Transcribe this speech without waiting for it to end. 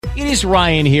It is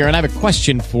Ryan here, and I have a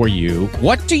question for you.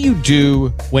 What do you do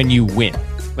when you win?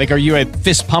 Like, are you a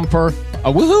fist pumper,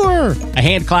 a woohooer, a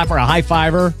hand clapper, a high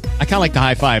fiver? I kind of like the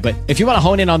high five, but if you want to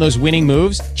hone in on those winning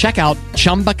moves, check out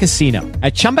Chumba Casino.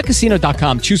 At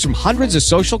ChumbaCasino.com, choose from hundreds of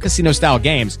social casino-style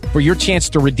games for your chance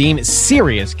to redeem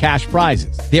serious cash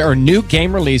prizes. There are new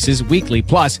game releases weekly,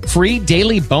 plus free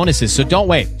daily bonuses. So don't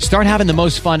wait. Start having the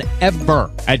most fun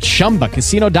ever at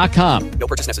ChumbaCasino.com. No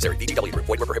purchase necessary. VGW Group.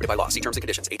 Void where prohibited by law. See terms and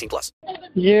conditions. 18+.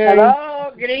 Yeah.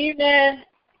 Hello, good evening.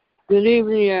 Good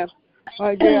evening. Yeah.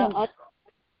 Right there. I'll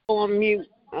go on mute.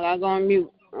 I'll go on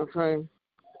mute. Okay.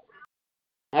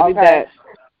 I'll be back.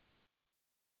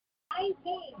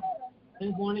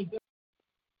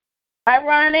 Hi,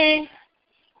 Ronnie.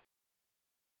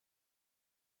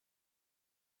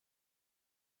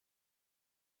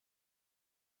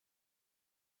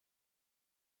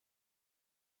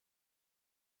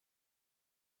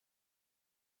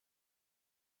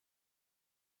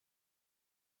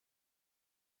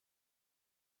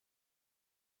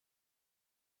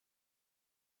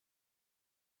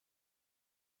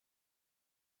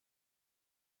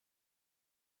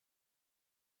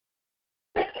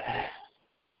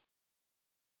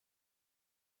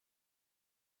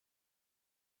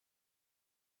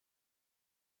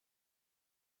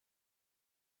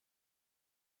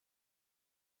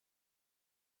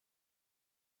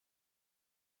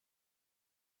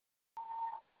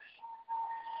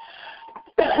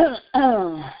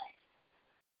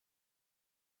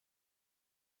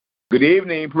 Good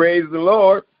evening. Praise the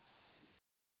Lord.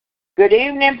 Good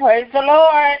evening. Praise the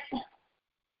Lord.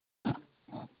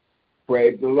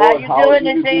 Praise the Lord. How you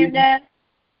doing this evening?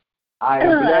 I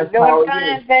am blessed. I'm doing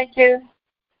fine, thank you.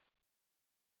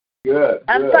 Good.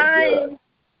 I'm good, fine. Good.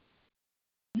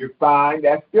 You're fine.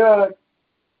 That's good.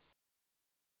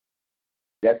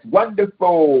 That's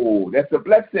wonderful. That's a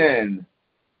blessing.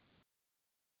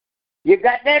 You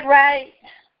got that right.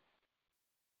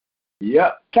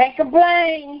 Yep. Can't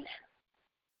complain.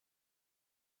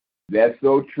 That's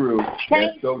so true.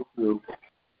 Can't. That's so true.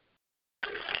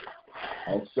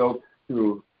 That's so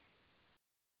true.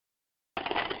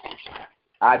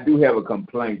 I do have a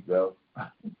complaint, though.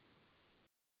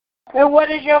 And what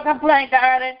is your complaint,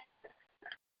 darling?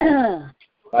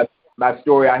 My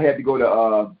story, I had to go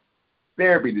to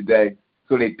therapy today,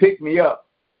 so they picked me up,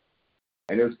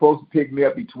 and they were supposed to pick me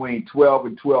up between 12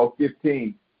 and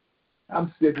 12:15.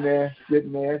 I'm sitting there,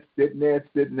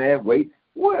 wait,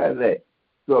 where are they?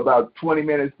 So about 20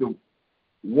 minutes to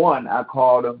 1, I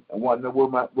called them and wanted to know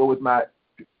what was my,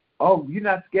 oh, you're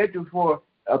not scheduled for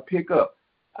a pickup.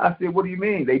 I said, what do you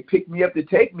mean? They picked me up to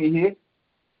take me here,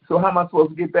 so how am I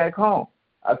supposed to get back home?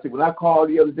 I said, when I called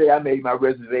the other day, I made my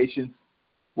reservations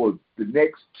for the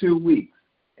next 2 weeks.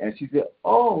 And she said,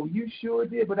 oh, you sure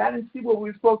did, but I didn't see where we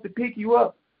were supposed to pick you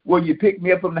up. Well, you picked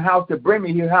me up from the house to bring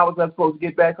me here. How was I supposed to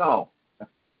get back home?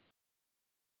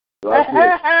 So I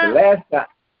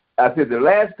said, the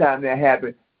last time that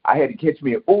happened, I had to catch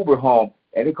me an Uber home,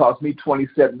 and it cost me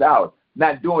 $27.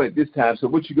 Not doing it this time, so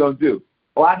what you going to do?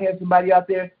 Oh, I had somebody out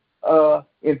there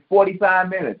in 45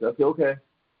 minutes. I said, okay.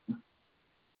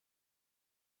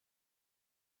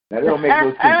 Now, that don't make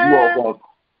no sense.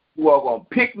 You all going to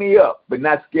pick me up, but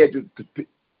not scheduled to pick.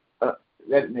 That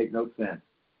didn't make no sense.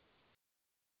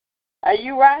 Are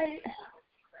you right?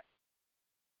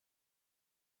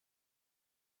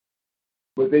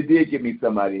 But they did give me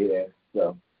somebody there,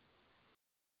 so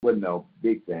wasn't no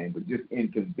big thing, but just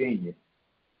inconvenient.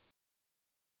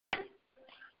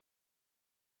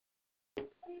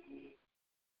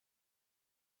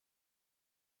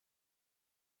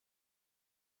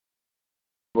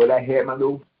 But I had my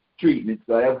little treatment,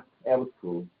 so that was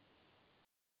cool.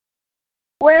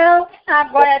 Well,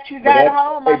 I'm glad you got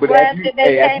home. I'm glad that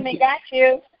they came and got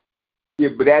you. Yeah,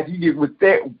 but after you get with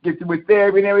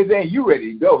therapy and everything, you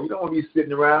ready to go. You don't want to be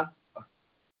sitting around.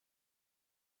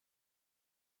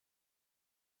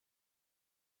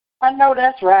 I know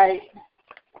that's right.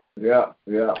 Yeah.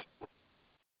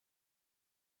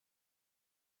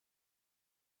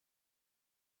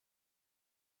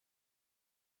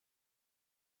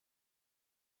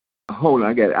 Hold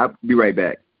on, I'll be right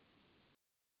back.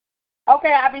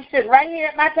 Okay, I'll be sitting right here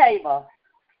at my table.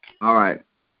 All right.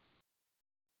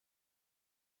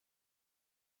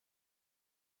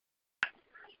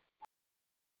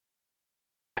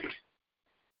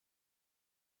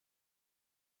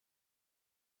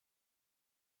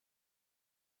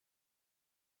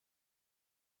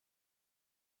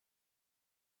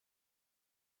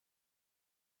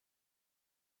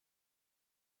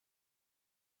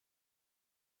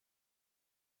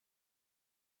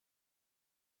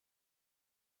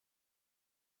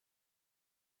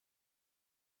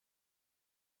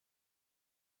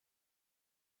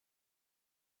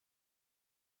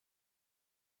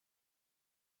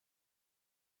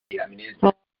 Yeah, I mean, it's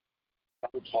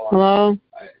Hello?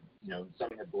 some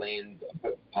have blamed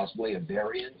possibly a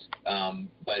variant,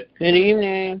 but Good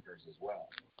evening. as well.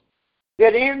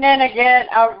 Good evening again.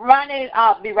 Ronnie,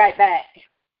 I'll be right back.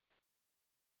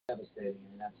 Devastating,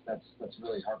 and that's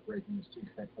really heartbreaking to speak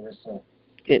that Clarissa.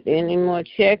 Get any more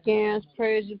check-ins,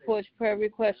 praise reports, prayer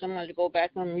requests? I'm going to go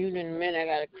back on mute in a minute. I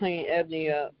got to clean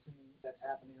Ebony up. That's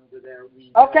happening over there.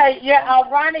 Okay, yeah,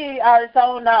 Ronnie is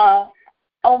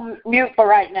on mute for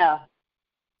right now.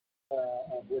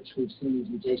 Of which we've seen these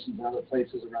mutations in other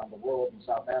places around the world, in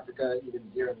South Africa, even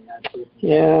here in the United States.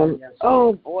 Yeah.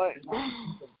 Oh, boy.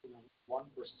 1%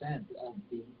 of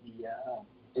the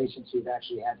patients who've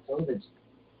actually had COVID.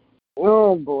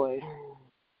 Oh, boy.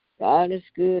 God is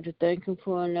good. To thank Him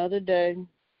for another day.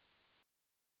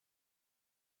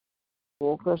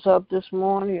 Woke us up this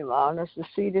morning, allowed us to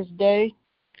see this day.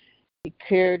 He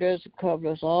carried us, covered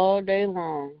us all day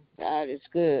long. God is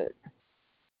good.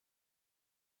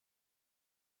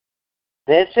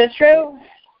 This is true.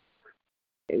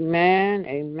 Amen,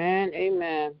 amen,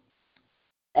 amen.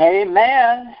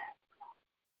 Amen.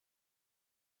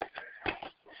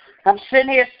 I'm sitting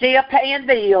here still paying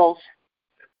bills.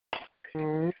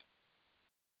 Mm-hmm.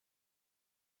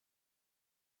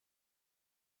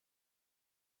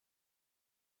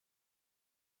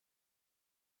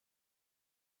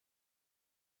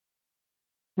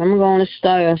 I'm going to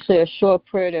start and say a short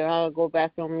prayer, then I'll go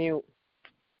back on mute.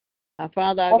 Our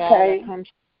Father, our God, I come to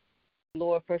you,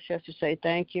 Lord, first just to say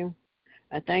thank you.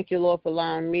 I thank you, Lord, for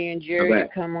allowing me and Jerry to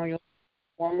come on your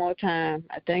one more time.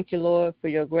 I thank you, Lord, for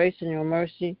your grace and your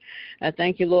mercy. I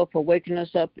thank you, Lord, for waking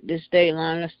us up this day,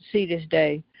 allowing us to see this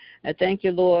day. I thank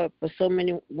you, Lord, for so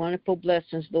many wonderful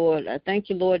blessings, Lord. I thank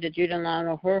you, Lord, that you didn't allow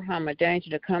no hurt, harm, or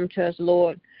danger to come to us,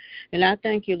 Lord. And I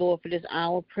thank you, Lord, for this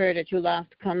hour of prayer that you allowed us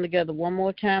to come together one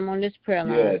more time on this prayer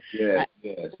line. Yes.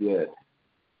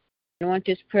 I want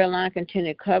this prayer line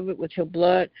continue covered with your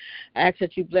blood. I ask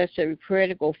that you bless every prayer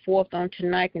to go forth on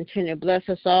tonight. Continue to bless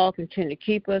us all. Continue to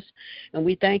keep us. And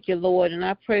we thank you, Lord. And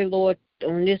I pray, Lord,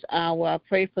 on this hour, I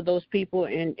pray for those people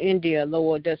in India,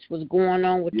 Lord, that's what's going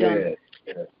on with them.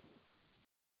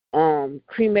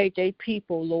 Cremate their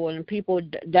people, Lord, and people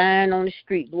dying on the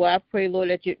street. Lord, I pray, Lord,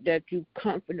 that you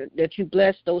comfort, that you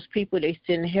bless those people. They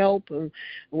send help and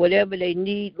whatever they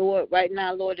need, Lord, right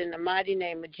now, Lord, in the mighty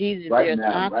name of Jesus. Right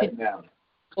now.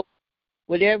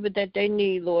 Whatever that they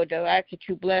need, Lord, I ask that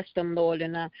you bless them, Lord,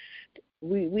 and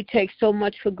we take so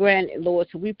much for granted, Lord,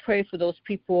 so we pray for those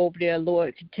people over there,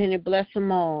 Lord. Continue to bless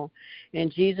them all. In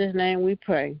Jesus' name we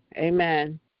pray.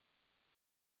 Amen.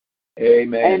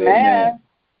 Amen.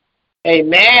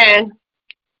 Amen.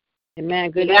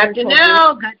 Amen. Good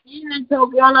afternoon. Good evening.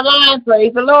 Toby on the line.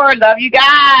 Praise the Lord. Love you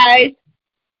guys.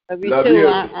 Love you Love too. you.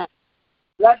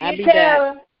 Love you too.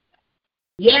 Back.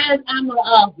 Yes, I'm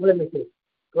limited.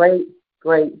 Great.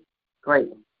 I'm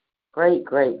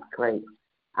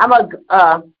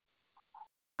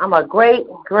a great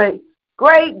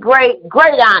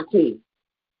auntie.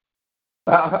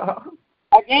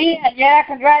 Again, yeah,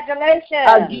 congratulations.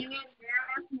 Again,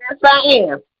 yes, I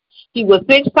am. He was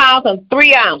 6 pounds and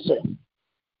 3 ounces.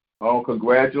 Oh,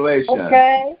 congratulations.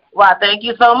 Okay. Well, thank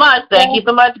you so much. Thank you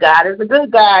so much. God is a good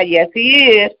God. Yes,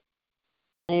 He is.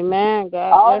 Amen.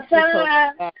 God all bless the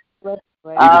time.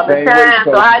 All the time.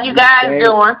 So how you guys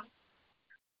doing?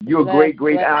 You're a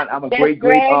great aunt. I'm a great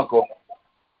uncle.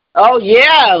 Oh,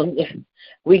 yeah.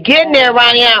 We getting there,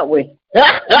 right, aren't we?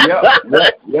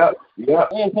 Yep.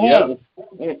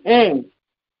 Mm-hmm.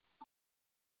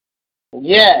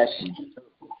 Yes.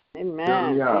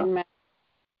 Amen.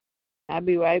 I'll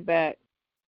be right back.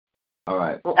 All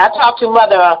right. I talked to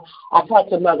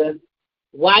Mother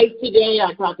White today.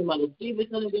 I talked to Mother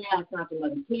Stevenson today. I talked to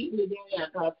Mother Keaton today. I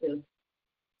talked to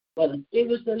Mother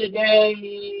Stevenson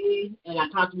today. And I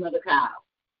talked to Mother Kyle.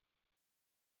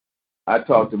 I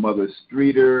talked to Mother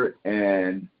Streeter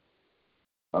and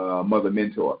Mother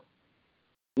Mentor.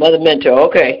 Mother Mentor,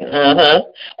 okay.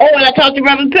 Oh, and I talked to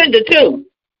Reverend Pender, too.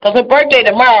 Because her birthday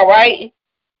tomorrow, right?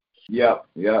 Yep.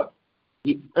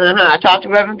 I talked to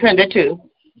Reverend Pender, too.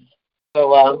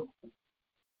 So,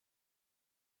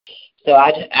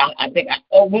 I think,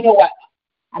 you know what?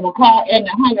 I'm going to call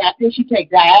Edna Hunter. I think she takes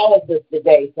dialysis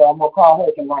today, so I'm going to call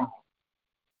her tomorrow.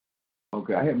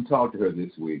 Okay, I haven't talked to her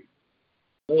this week.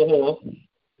 Now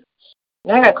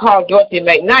I got to call Dorothy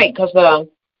McKnight because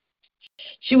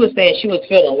she was saying she was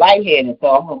feeling lightheaded, so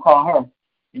I'm going to call her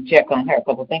and check on her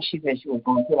because I think she said she was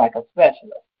going to like a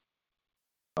specialist.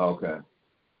 Okay.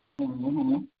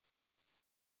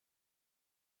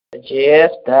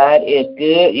 Yes, God is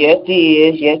good. Yes, He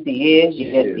is. Yes, He is.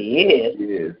 Yes, He is.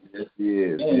 Yes, He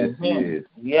is. Yes, He is.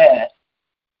 Yes.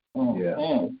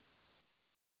 Yeah.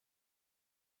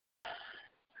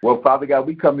 Well, Father God,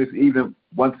 we come this evening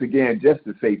once again just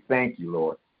to say thank you,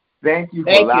 Lord. Thank you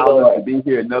for Thank you, allowing Lord. us to be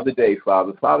here another day,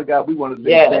 Father. Father God, we want to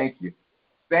say thank you.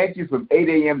 Thank you from 8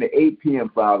 a.m. to 8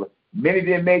 p.m., Father. Many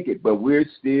didn't make it, but we're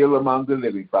still among the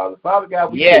living, Father. Father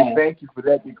God, we say thank you for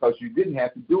that because you didn't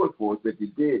have to do it for us, but you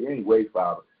did anyway,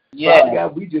 Father. Father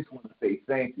God, we just want to say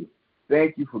thank you.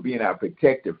 Thank you for being our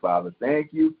protector, Father.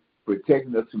 Thank you for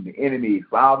protecting us from the enemy,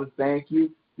 Father. Thank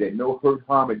you that no hurt,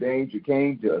 harm, or danger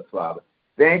came to us, Father.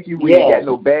 Thank you. We ain't got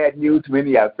no bad news from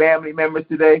any of our family members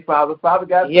today, Father. Father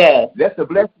God, that's a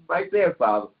blessing right there,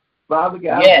 Father. Father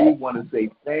God, we want to say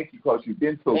thank you because you've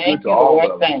been so good to all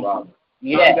of us, Father.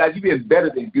 Father God, you've been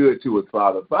better than good to us,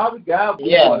 Father. Father God, we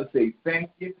want to say thank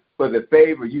you for the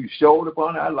favor you showed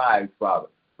upon our lives, Father.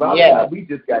 Father God, we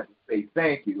just got to say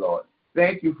thank you, Lord.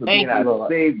 Thank you for being our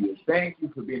Savior. Thank you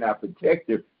for being our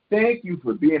protector. Thank you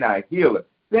for being our healer.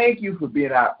 Thank you for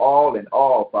being our all in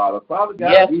all, Father. Father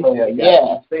God, we just got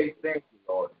to say thank you,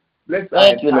 Lord. Bless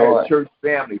our entire church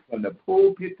family from the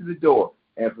pulpit to the door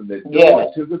and from the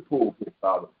door to the pulpit,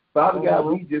 Father. Father God,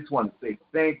 we just want to say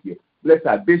thank you. Bless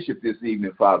our bishop this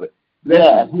evening, Father.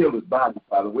 Bless him, heal his body,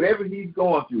 Father. Whatever he's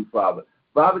going through, Father.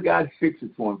 Father God, fix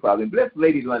it for him, Father. And bless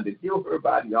Lady London. Heal her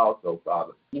body also,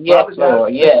 Father. Father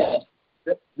God,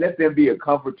 let them be a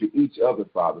comfort to each other,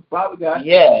 Father. Father God,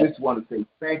 just want to say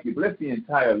thank you. Bless the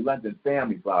entire London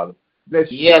family, Father. Bless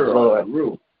Cheryl and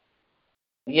Ruth.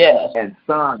 And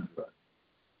Sandra.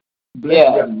 Bless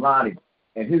Reverend Lonnie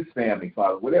and his family,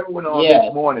 Father. Whatever went on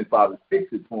this morning, Father,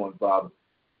 fix it for him, Father.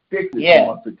 Fix it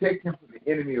for him. Protect him from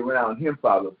the enemy around him,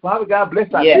 Father. Father God,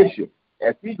 bless our bishop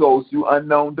as he goes through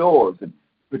unknown doors and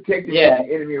protect him from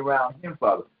the enemy around him,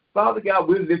 Father. Father God,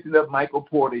 we're lifting up Michael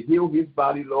Porter. Heal his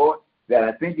body, Lord, that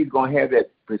I think he's going to have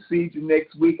that procedure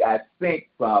next week. I think,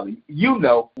 Father, you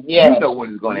know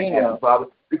when it's going to happen, Father,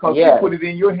 because you put it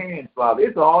in your hands, Father.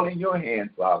 It's all in your hands,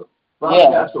 Father.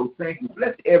 Father God, so thank you.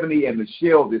 Bless Ebony and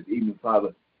Michelle this evening, Father.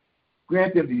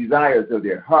 Grant them the desires of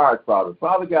their heart, Father.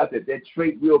 Father God, that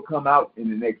trait will come out in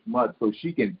the next month so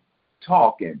she can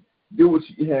talk and do what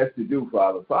she has to do,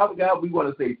 Father. Father God, we want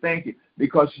to say thank you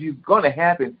because she's going to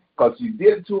happen because you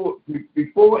did it to her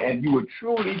before and you will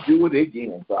truly do it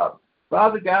again, Father.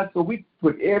 Father God, so we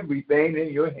put everything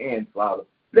in your hands, Father.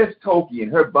 Bless Toki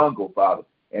and her bungle, Father,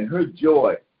 and her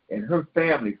joy and her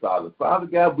family, Father. Father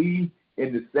God, we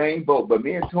in the same boat, but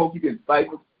me and Toki been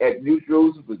fighting at New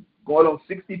Jerusalem for going on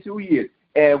 62 years,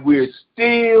 and we're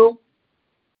still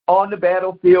on the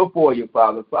battlefield for you,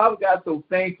 Father. Father God, so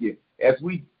thank you as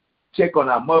we check on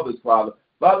our mothers, Father.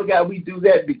 Father God, we do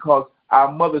that because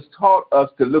our mothers taught us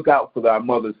to look out for our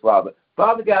mothers, Father.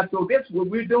 Father God, so that's what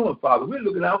we're doing, Father. We're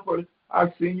looking out for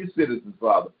our senior citizens,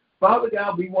 Father. Father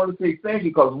God, we want to say thank you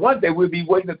because one day we'll be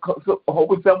waiting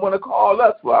hoping someone to call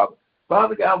us, Father.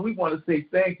 Father God, we want to say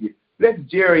thank you. Bless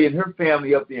Jerry and her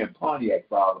family up there in Pontiac,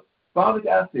 Father. Father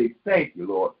God, say thank you,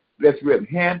 Lord. Bless Reverend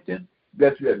Hampton.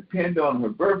 Bless Reverend Penda on her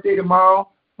birthday tomorrow.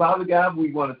 Father God,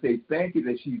 we want to say thank you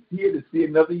that she's here to see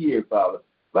another year, Father.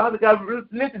 Father God, we're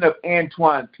lifting up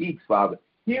Antoine Peaks, Father.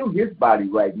 Heal his body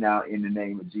right now in the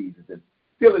name of Jesus. And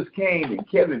Phyllis Kane and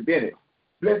Kevin Bennett.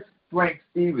 Bless Frank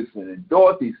Stevenson and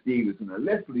Dorothy Stevenson and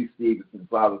Leslie Stevenson,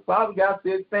 Father. Father God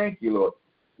says thank you, Lord.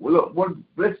 Well, Lord,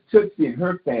 bless Tootsie and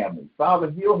her family.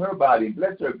 Father, heal her body and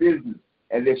bless her business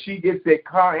and that she gets that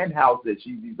car and house that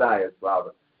she desires,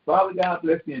 Father. Father God,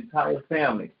 bless the entire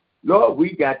family. Lord,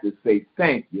 we got to say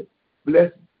thank you.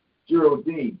 Bless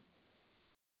Geraldine.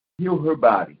 Heal her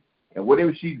body. And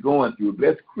whatever she's going through,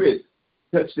 bless Chris.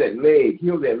 Touch that leg.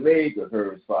 Heal that leg of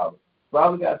hers, Father.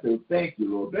 Father God, say thank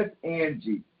you, Lord. Bless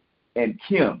Angie and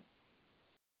Kim.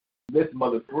 Bless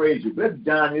Mother Frazier. Bless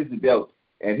John Isabel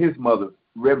and his mother,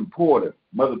 Reverend Porter.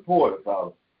 Mother Porter,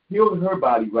 Father. Heal her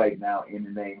body right now in the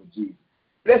name of Jesus.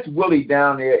 Bless Willie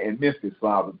down there in Memphis,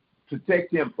 Father.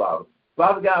 Protect him, Father.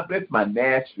 Father God, bless my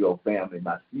Nashville family,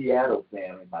 my Seattle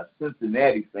family, my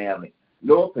Cincinnati family.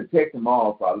 Lord, protect them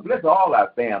all, Father. Bless all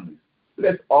our families.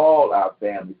 Bless all our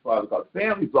families, Father, because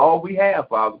family is all we have,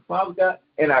 Father. Father God,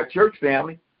 and our church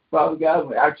family, Father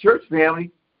God, our church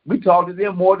family, we talk to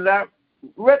them more than our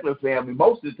regular family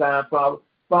most of the time, Father.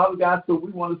 Father God, so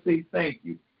we want to say thank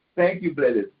you. Thank you,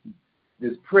 bless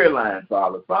this prayer line,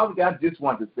 Father. Father God, just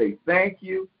want to say thank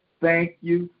you, thank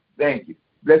you, thank you.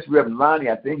 Bless Reverend Lonnie.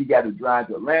 I think he got to drive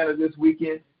to Atlanta this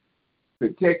weekend.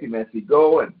 Protect him as he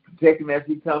goes and protect him as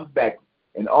he comes back.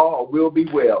 And all will be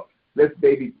well. Bless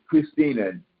baby Christina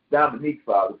and Dominique,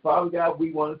 Father. Father God,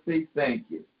 we want to say thank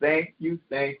you. Thank you,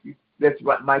 thank you. That's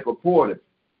right, Michael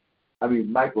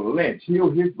Lynch.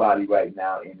 Heal his body right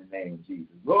now in the name of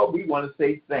Jesus. Lord, we want to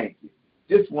say thank you.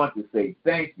 Just want to say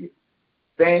thank you.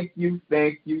 Thank you,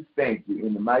 thank you, thank you.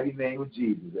 In the mighty name of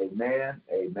Jesus. Amen,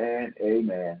 amen,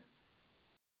 amen.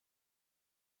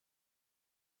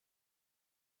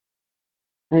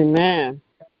 Amen.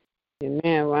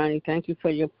 Amen, Ronnie. Thank you for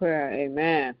your prayer.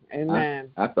 Amen. Amen.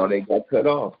 I thought they got cut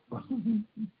off.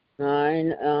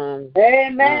 Amen.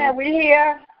 We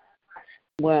here.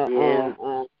 Well,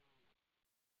 Yeah.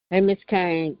 Hey, Miss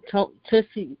Kane,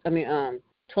 Toki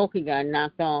got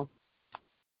knocked off.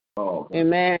 Oh.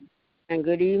 Amen. And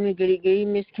good evening,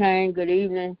 Miss Kane. Good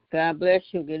evening. God bless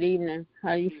you. Good evening.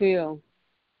 How you feel?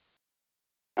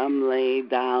 I'm laid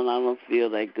down. I don't feel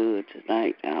that good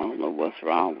tonight. I don't know what's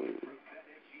wrong with me.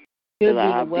 Could be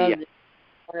the weather.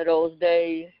 One of those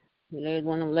days. It's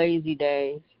one of them lazy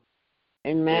days.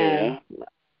 Amen. Yeah.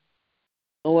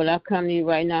 Lord, I come to you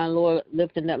right now, Lord,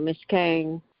 lifting up Miss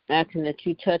Kane, asking that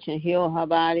you touch and heal her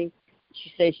body.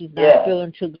 She says she's not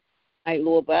feeling too good tonight,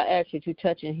 Lord, but I ask that you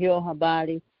touch and heal her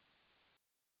body.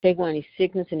 Take away any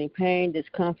sickness, any pain,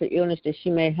 discomfort, illness that she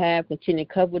may have. Continue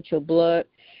to cover with your blood.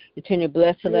 Continue to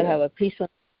bless her. Let her have a peaceful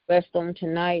rest on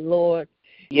tonight, Lord.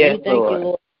 Yes, we thank you,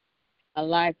 Lord, for her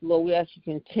life, Lord. We ask you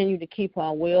to continue to keep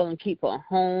her well and keep her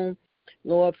home.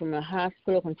 Lord, from the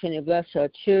hospital, continue to bless her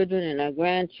children and her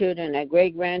grandchildren and her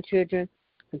great-grandchildren.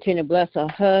 Continue to bless her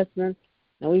husband.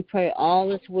 And we pray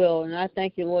all is well. And I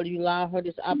thank you, Lord, you allow her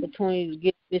this opportunity to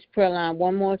get this prayer line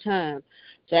one more time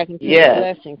so I can keep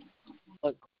blessing.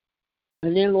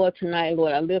 And then, Lord, tonight,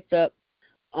 Lord, I lift up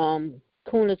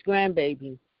Kuna's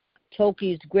grandbaby,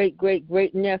 Toki's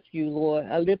great-great-great-nephew, Lord.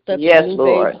 I lift up the new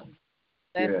baby.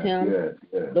 Bless him.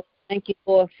 Lord, thank you,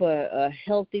 Lord, for a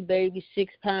healthy baby,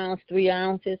 6 pounds, 3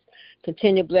 ounces.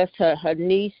 Continue to bless her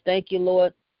niece. Thank you,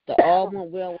 Lord, that all went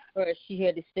well with her. She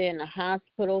had to stay in the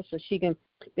hospital so she can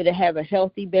be to have a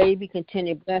healthy baby.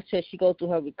 Continue to bless her as she goes through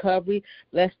her recovery.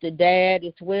 Bless the dad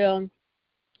as well.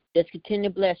 Just continue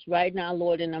to bless right now,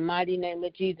 Lord, in the mighty name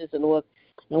of Jesus, Lord.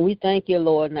 And we thank you,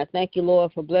 Lord. And I thank you,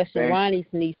 Lord, for blessing Ronnie's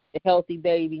niece, the healthy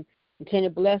baby. Continue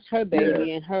to bless her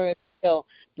baby and her as well.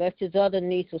 Bless his other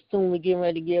niece, so soon we're getting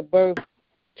ready to give birth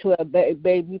to a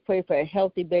baby. We pray for a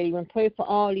healthy baby. And pray for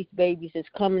all these babies that's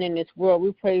coming in this world.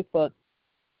 We pray for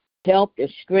health and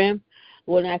strength.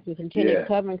 Lord, and I can continue to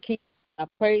cover and keep. I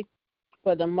pray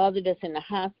for the mother that's in the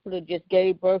hospital, just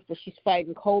gave birth, but she's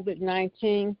fighting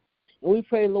COVID-19. And we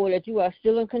pray, Lord, that you are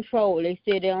still in control. They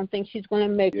said they don't think she's going to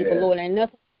make it, but, Lord, ain't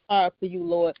nothing hard for you,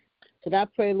 Lord. So I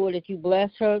pray, Lord, that you bless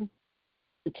her,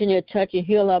 continue to touch and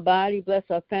heal her body, bless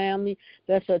her family,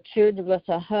 bless her children, bless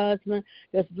her husband.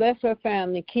 Just bless her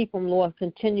family. Keep them, Lord.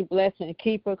 Continue blessing and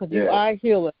keep her because you are a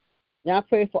healer. And I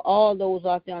pray for all those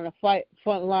out there on the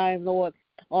front line, Lord,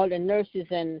 all the nurses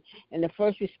and the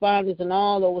first responders and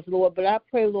all those, Lord. But I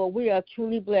pray, Lord, we are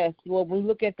truly blessed, Lord. When we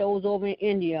look at those over in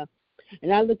India,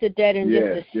 and I looked at that and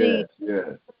just to see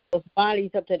those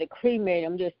bodies up to the cremated,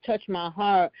 I'm just touched my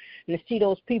heart and to see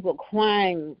those people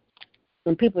crying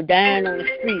and people dying on the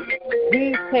street.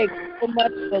 We take so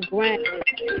much for granted.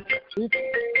 We take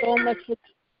so much for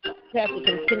granted. We have to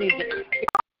continue to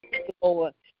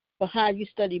Lord, for how you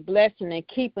study blessing and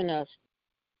keeping us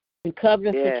and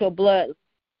covering us with your blood.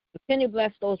 Continue to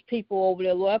bless those people over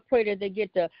there, Lord. I pray that they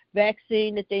get the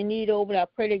vaccine that they need over there. I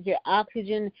pray they get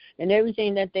oxygen and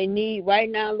everything that they need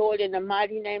right now, Lord, in the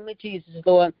mighty name of Jesus,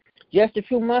 Lord. Just a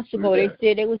few months ago, they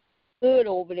said it was good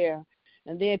over there.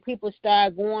 And then people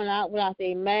started going out without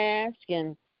their mask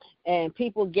and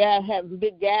people having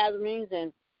big gatherings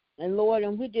and Lord,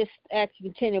 and we just ask you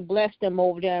to continue to bless them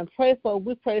over there and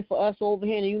we pray for us over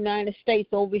here in the United States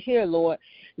over here, Lord.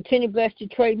 Continue to bless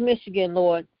Detroit, Michigan,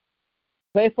 Lord.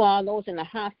 Pray for all those in the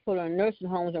hospital and nursing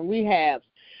homes and rehabs.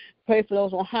 Pray for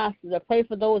those on hospitals. Pray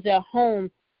for those at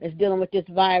home that's dealing with this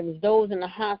virus, those in the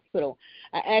hospital.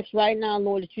 I ask right now,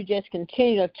 Lord, that you just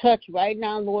continue to touch right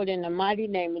now, Lord, in the mighty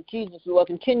name of Jesus, Lord.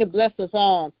 Continue to bless us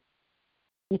all.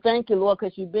 We thank you, Lord,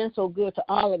 because you've been so good to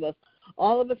all of us.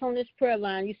 All of us on this prayer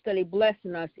line, you study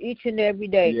blessing us each and every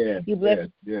day. You bless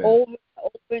us over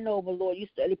and over, Lord. You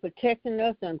study protecting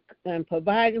us and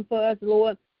providing for us,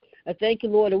 Lord. I thank you,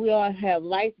 Lord, that we all have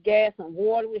light, gas, and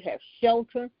water. We have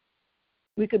shelter.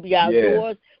 We could be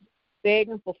outdoors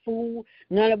begging for food.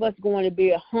 None of us going to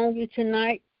be hungry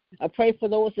tonight. I pray for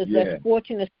those that's less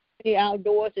fortunate to be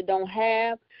outdoors that don't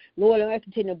have. Lord, I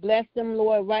continue to bless them,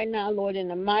 Lord, right now, Lord, in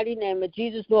the mighty name of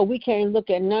Jesus. Lord, we can't look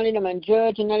at none of them and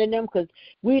judge none of them because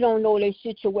we don't know their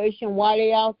situation, why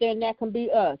they out there, and that can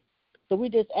be us. So we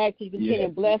just ask you to continue to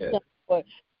bless them, Lord.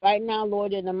 Right now,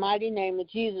 Lord, in the mighty name of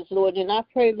Jesus, Lord. And I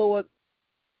pray, Lord,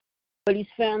 for these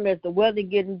families, the weather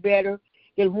getting better,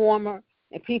 get warmer.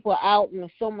 and people are out, and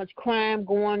there's so much crime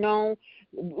going on.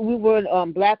 We were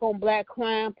black-on-black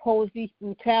crime, police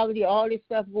brutality, all this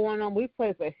stuff going on. We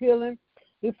pray for healing.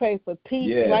 We pray for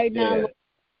peace right now, Lord. In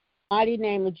the mighty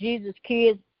name of Jesus.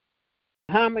 Kids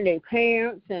harming their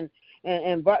parents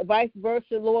and vice versa,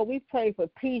 Lord. We pray for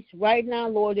peace right now,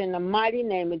 Lord, in the mighty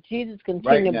name of Jesus.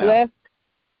 Continue to bless.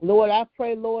 Lord, I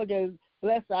pray, Lord, that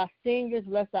bless our seniors,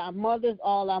 bless our mothers,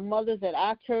 all our mothers at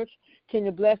our church.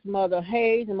 Continue to bless Mother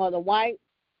Hayes and Mother White.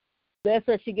 Bless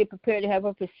her. She get prepared to have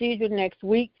her procedure next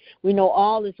week. We know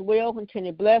all is well.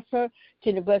 Continue to bless her.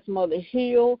 Continue to bless Mother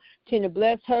Hill. Continue to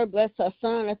bless her. Bless her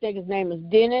son. I think his name is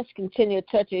Dennis. Continue to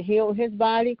touch and heal his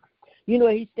body. You know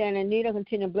he's standing in need of.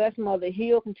 Continue to bless Mother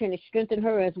Hill. Continue to strengthen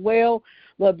her as well.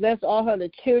 Lord, bless all her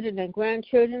children and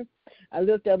grandchildren. I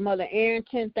lift up Mother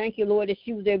Arrington. Thank you, Lord, that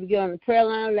she was able to get on the prayer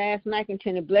line last night.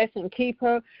 Continue to bless and keep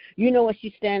her. You know what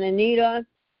she's standing in need of.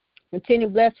 Continue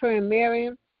to bless her and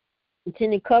Miriam.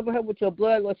 Continue to cover her with your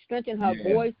blood, Lord. Strengthen her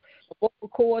voice, her vocal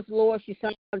cords, Lord. She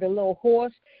sounds like a little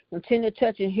hoarse. Continue to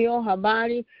touch and heal her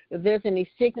body. If there's any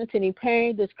sickness, any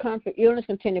pain, discomfort, illness,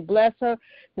 continue to bless her.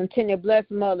 Continue to bless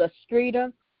Mother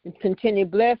Streeter. Continue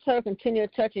to bless her. Continue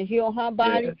to touch and heal her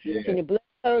body. Continue to bless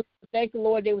her. Thank you,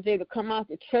 Lord, they was able to come out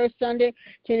to church Sunday.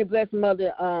 Continue to bless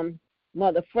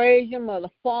Mother Frazier, Mother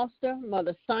Foster,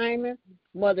 Mother Simon,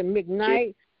 Mother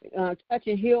McKnight. Touch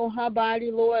and heal her body,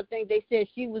 Lord. I think they said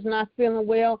she was not feeling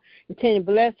well. Continue to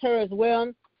bless her as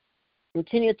well.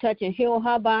 Continue to touch and heal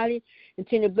her body.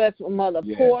 Continue to bless Mother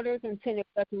Porter. Continue to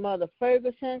bless Mother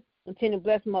Ferguson. Continue to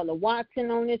bless Mother Watson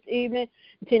on this evening.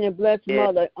 Continue to bless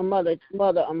Mother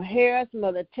Harris,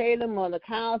 Mother Taylor, Mother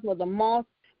Cowles, Mother Moss,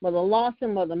 Mother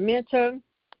Lawson, Mother Mentor.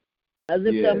 I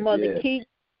lift up Mother Keith,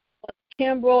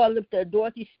 Mother Kimbrough. I lift up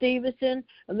Dorothy Stevenson.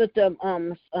 I lift up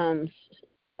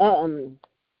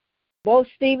both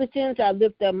Stevensons. I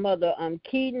lift up Mother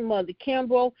Keaton, Mother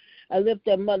Kimbrough. I lift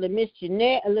up Mother Miss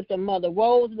Jeanette. I lift up Mother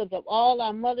Rose. I lift up all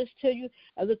our mothers to you.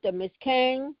 I lift up Miss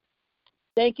Kane.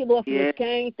 Thank you, Lord, for Miss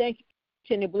Kane. Thank you.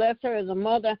 Continue to bless her as a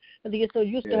mother. I think you're so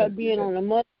used to her being on the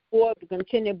mother board, but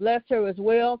continue to bless her as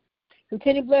well.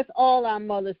 Continue to bless all our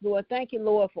mothers, Lord. Thank you,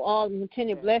 Lord, for all of them.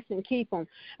 Continue to bless and keep them.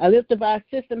 I lift up our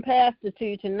assistant pastor to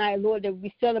you tonight, Lord, that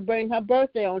we're celebrating her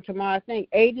birthday on tomorrow. I think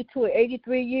 82 or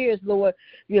 83 years, Lord.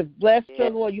 You have blessed her,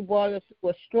 Lord. You brought us through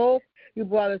a stroke. You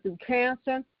brought us through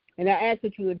cancer. And I ask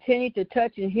that you continue to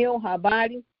touch and heal her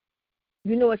body.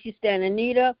 You know what she's standing in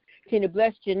need of. Continue to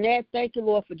bless Jeanette. Thank you,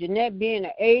 Lord, for Jeanette being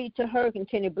an aid to her.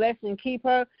 Continue to bless and keep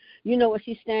her. You know what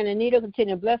she's standing in need of.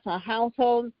 Continue to bless her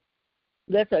household.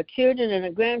 Bless her children and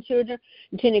her grandchildren.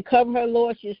 Continue to cover her,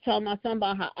 Lord. She was telling my son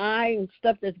about her eye and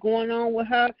stuff that's going on with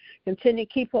her. Continue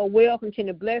to keep her well.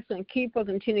 Continue to bless her and keep her.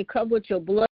 Continue to cover with your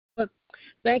blood.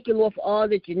 Thank you, Lord, for all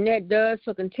that Jeanette does.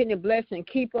 So continue to bless and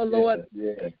keep her, Lord.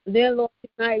 Then, Lord,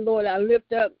 tonight, Lord, I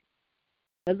lift up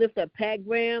Pat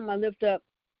Graham.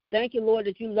 Thank you, Lord,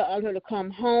 that you allowed her to come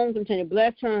home. Continue to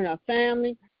bless her and her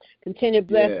family. Continue to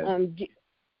bless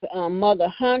Mother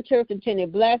Hunter. Continue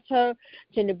to bless her.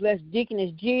 Continue to bless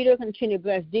Deaconess Jeter. Continue to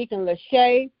bless Deacon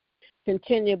Lachey.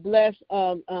 Continue to bless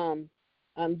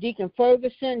Deacon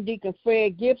Ferguson, Deacon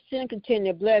Fred Gibson.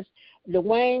 Continue to bless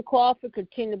Dwayne Crawford.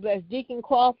 Continue to bless Deacon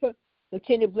Crawford.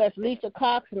 Continue to bless Lisa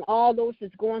Cox and all those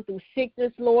that's going through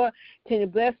sickness, Lord. Continue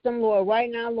to bless them, Lord,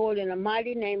 right now, Lord, in the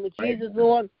mighty name of Jesus,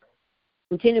 Lord.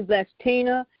 Continue to bless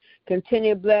Tina.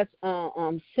 Continue to bless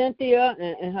Cynthia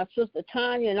and her sister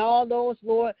Tanya and all those,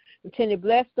 Lord. Continue to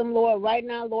bless them, Lord, right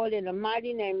now, Lord, in the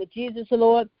mighty name of Jesus,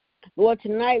 Lord. Lord,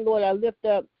 tonight, Lord, I lift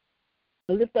up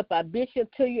our bishop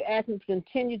to you, ask him to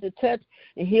continue to touch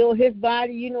and heal his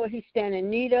body. You know what he's standing in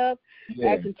need of.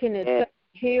 Ask him to continue to touch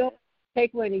and heal.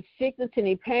 Take away any sickness,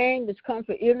 any pain,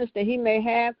 discomfort, illness that he may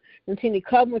have. Continue to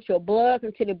cover with your blood.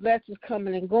 Continue to bless his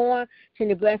coming and going.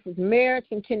 Continue to bless his marriage.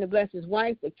 Continue to bless his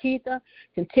wife, Akitha.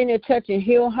 Continue to touch and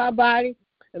heal her body.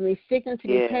 Any sickness,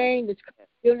 any pain, discomfort,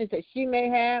 illness that she may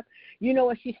have. You know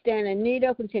what she's standing in need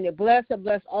of. Continue to bless her.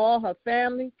 Bless all her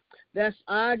family. Bless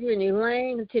Audrey and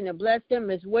Elaine. Continue to bless them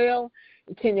as well.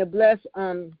 Continue to bless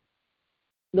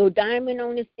Little Diamond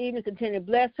on this evening. Continue to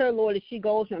bless her, Lord, as she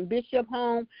goes from Bishop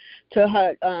home to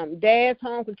her dad's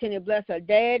home. Continue to bless her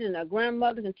dad and her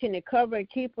grandmother. Continue to cover and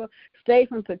keep her safe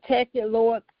and protected,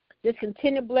 Lord. Just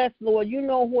continue to bless, Lord. You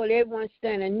know what everyone's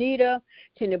standing in need of.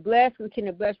 Continue to bless.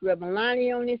 Continue to bless Reverend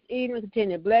Lonnie on this evening.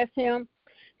 Continue to bless him.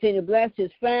 Continue to bless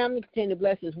his family. Continue to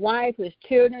bless his wife, his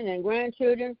children and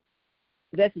grandchildren.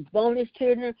 Bless his bonus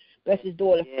children. Bless his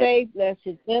daughter Faith. Bless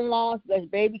his in-laws. Bless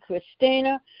baby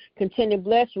Christina. Continue to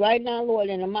bless right now, Lord,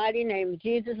 in the mighty name of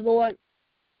Jesus, Lord.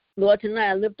 Lord, tonight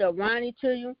I lift up Ronnie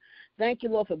to you. thank you,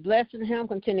 Lord, for blessing him.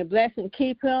 Continue to bless and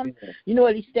keep him. You know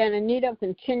what he's standing in need of.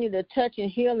 Continue to touch and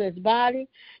heal his body.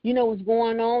 You know what's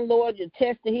going on, Lord. The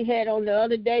test that he had on the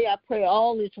other day, I pray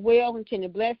all is well. Continue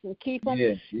to bless and keep him.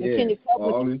 Continue to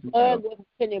cover his blood.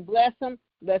 Continue to bless him.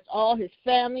 Bless all his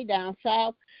family down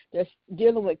south that's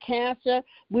dealing with cancer.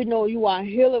 We know you are a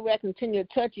healer. Continue to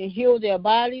touch and heal their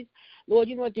bodies. Lord,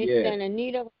 you know what they stand in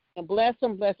need of. And bless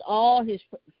him. Bless all his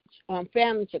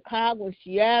family in Chicago and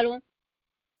Seattle.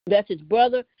 Bless his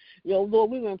brother. You know, Lord,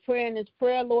 we've been praying this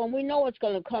prayer, Lord, and we know it's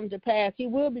going to come to pass. He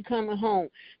will be coming home.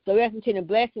 So we continue to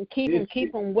bless and keep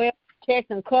him well,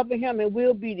 protect and cover him. It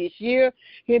will be this year.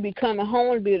 He'll be coming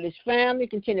home, be with his family.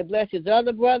 Continue to bless his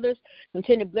other brothers.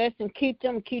 Continue to bless and keep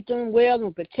them well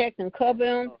and protect and cover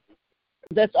them.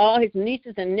 Bless all his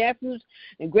nieces and nephews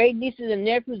and great nieces and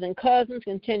nephews and cousins.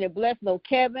 Continue to bless little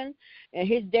Kevin and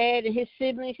his dad and his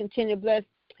siblings. Continue to bless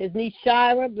his niece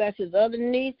Shira. Bless his other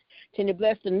niece. Continue to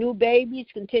bless the new babies.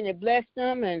 Continue to bless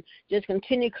them and just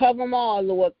continue to cover them all,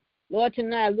 Lord. Lord,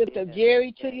 tonight I lift up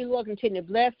Jerry to you, Lord. Continue to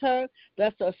bless her.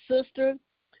 Bless her sister.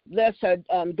 Bless her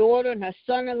daughter and her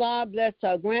son-in-law. Bless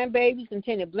her grandbabies.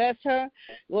 Continue to bless her.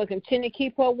 Lord, continue to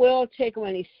keep her well. Take away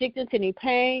any sickness, any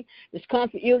pain,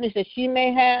 discomfort, illness that she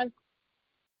may have.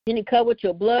 Continue to cover with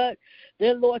your blood.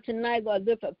 Then, Lord, tonight, Lord,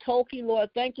 lift up Toki. Lord,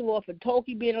 thank you, Lord, for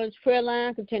Toki being on this prayer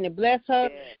line. Continue to bless her.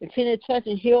 Continue to touch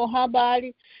and heal her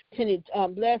body. Continue to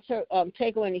bless her.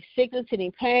 Take away any sickness,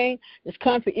 any pain,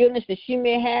 discomfort, illness that she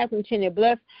may have. Continue to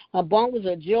bless her bungles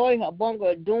of joy, her bungle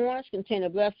of endurance. Continue to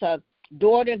bless her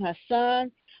daughter and her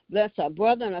son. Bless her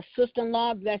brother and her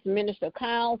sister-in-law. Bless Minister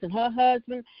Kyles and her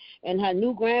husband and her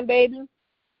new grandbaby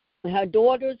and her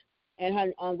daughters and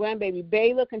her grandbaby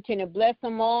Bayla. Continue to bless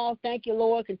them all. Thank you,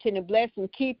 Lord. Continue to bless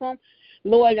and keep them.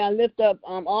 Lord, I lift up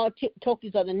all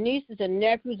Toki's other nieces and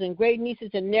nephews and great nieces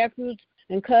and nephews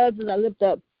and cousins. I lift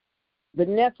up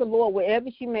Vanessa, Lord, wherever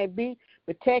she may be.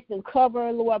 Protect and cover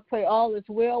her, Lord. I pray all is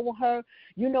well with her.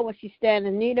 You know what she's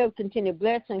standing in need of. Continue to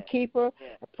bless and keep her.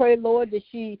 I pray, Lord, that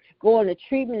she go on a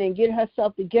treatment and get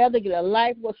herself together, get her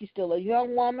life. Well, she's still a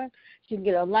young woman. She can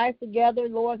get her life together,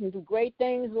 Lord, and do great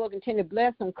things. Lord, continue to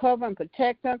bless and cover and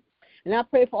protect her. And I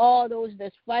pray for all those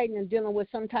that's fighting and dealing with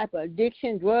some type of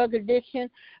addiction, drug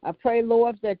addiction. I pray,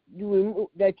 Lord, that you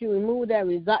remove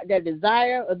that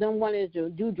desire of them wanting to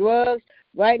do drugs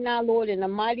right now, Lord, in the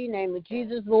mighty name of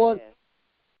Jesus, Lord.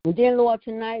 And then, Lord,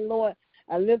 tonight, Lord,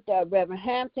 I lift up Reverend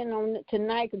Hampton on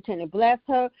tonight. Continue to bless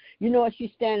her. You know what she's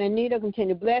standing in need of.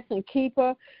 Continue to bless and keep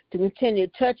her. To continue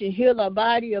to touch and heal her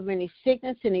body of any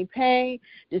sickness, any pain,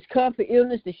 discomfort,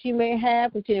 illness that she may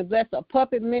have. Continue to bless her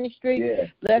puppet ministry.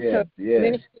 Bless her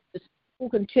ministry to school.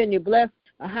 Continue to bless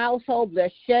her household.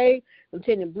 Bless Shay.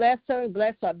 Continue to bless her.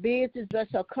 Bless her business. Bless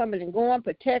her coming and going.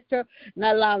 Protect her.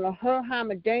 Not allowing her harm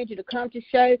or danger to come to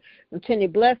Shay. Continue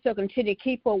to bless her. Continue to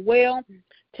keep her well.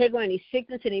 Take away any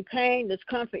sickness, any pain,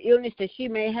 discomfort, illness that she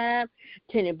may have.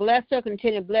 Continue to bless her.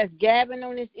 Continue to bless Gavin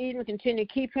on this evening. Continue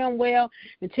to keep him well.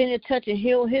 Continue to touch and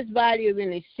heal his body of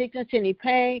any sickness, any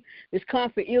pain,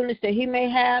 discomfort, illness that he may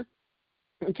have.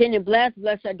 Continue to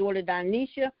bless her daughter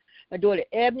Donisha, her daughter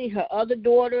Ebony, her other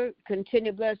daughter.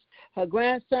 Continue to bless her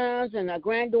grandsons and her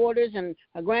granddaughters and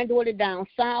her granddaughter down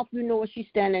south. You know what she's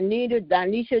standing in need of.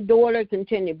 Donisha's daughter.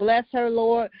 Continue to bless her,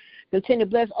 Lord. Continue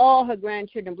to bless all her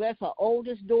grandchildren. Bless her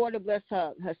oldest daughter. Bless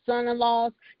her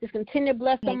son-in-laws. Just continue to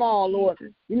bless them all, Lord.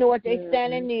 You know what they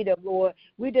stand in need of, Lord.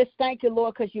 We just thank you,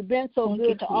 Lord, because you've been so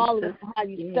good to all of us, how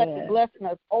you stuck to blessing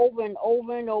us over and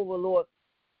over and over, Lord.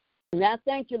 And I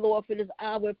thank you, Lord, for this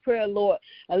hour of prayer, Lord.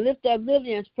 I lift up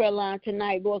Vivian's prayer line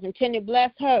tonight, Lord. Continue to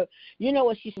bless her. You know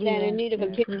what she's standing in need of.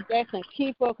 Continue to bless and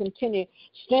keep her. Continue to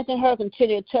strengthen her.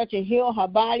 Continue to touch and heal her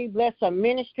body. Bless her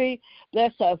ministry.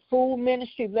 Bless her food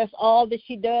ministry. Bless all that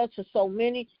she does for so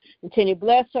many. Continue to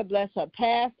bless her. Bless her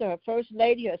pastor, her first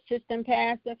lady, her assistant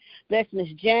pastor. Bless Miss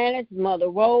Janice, Mother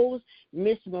Rose,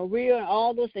 Miss Maria, and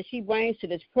all those that she brings to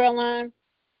this prayer line.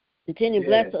 Continue to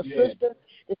bless her sister.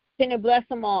 Continue to bless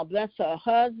them all. Bless her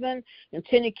husband.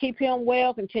 Continue to keep him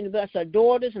well. Continue to bless her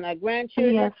daughters and her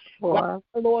grandchildren. Lord,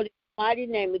 in the mighty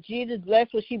name of Jesus, bless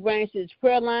what she brings to this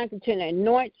prayer line. Continue to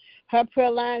anoint her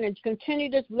prayer line and continue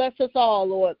to bless us all,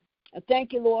 Lord. I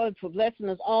thank you, Lord, for blessing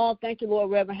us all. Thank you, Lord.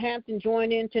 Reverend Hampton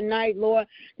joined in tonight, Lord.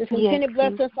 Just continue to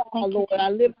bless us all, Lord.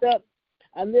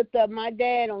 I lift up my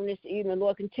dad on this evening,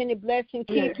 Lord. Continue to bless and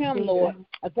keep him, Lord.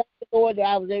 I thank you, Lord, that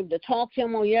I was able to talk to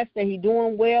him on yesterday. He's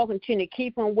doing well. Continue to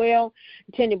keep him well.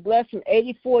 Continue to bless him.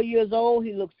 84 years old.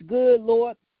 He looks good,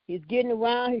 Lord. He's getting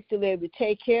around. He's still able to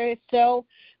take care of himself.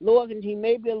 Lord, and he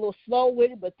may be a little slow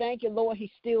with it, but thank you, Lord,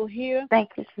 he's still here.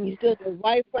 Thank you, Jesus. He's still in the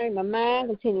right frame of mind.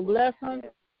 Continue to bless him.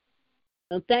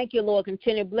 And thank you, Lord.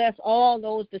 Continue to bless all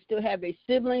those that still have their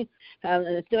siblings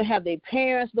and still have their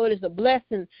parents. Lord, it's a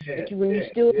blessing that you, when you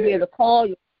still be able to call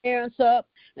your parents up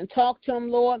and talk to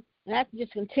them, Lord. And I can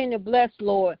just continue to bless,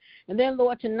 Lord. And then,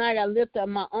 Lord, tonight I lift up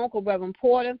my uncle, Reverend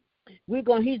Porter.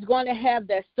 He's going to have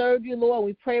that surgery, Lord.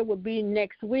 We pray it will be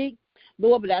next week,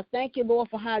 Lord. But I thank you, Lord,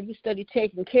 for how you study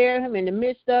taking care of him in the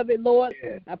midst of it, Lord.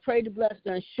 I pray to bless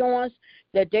the insurance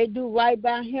that they do right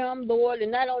by him, Lord.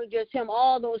 And not only just him,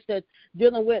 all those that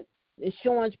dealing with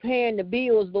insurance, paying the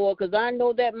bills, Lord, because I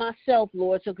know that myself,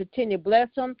 Lord. So continue to bless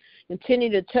him,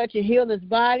 continue to touch and heal his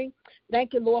body.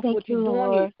 Thank you, Lord, for what you're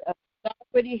doing. He's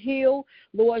already healed.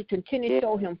 Lord, continue to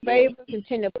show him favor.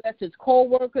 Continue to bless his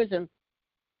co-workers and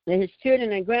his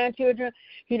children and grandchildren.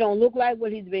 He don't look like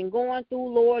what he's been going through,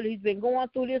 Lord. He's been going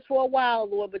through this for a while,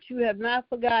 Lord, but you have not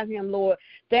forgotten him, Lord.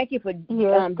 Thank you for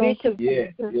Bishop.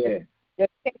 They're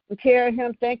taking care of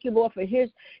him. Thank you, Lord, for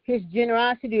his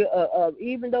generosity of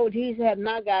even though he have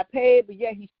not got paid, but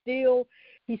yet he's still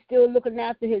looking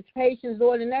after his patients,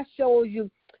 Lord, and that shows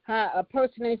you how a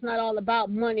person is not all about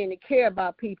money and to care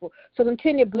about people. So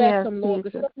continue to bless them, Lord,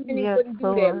 because so many wouldn't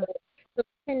do that, Lord. So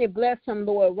continue to bless him,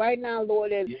 Lord, right now,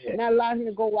 Lord, and not allow him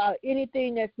to go out.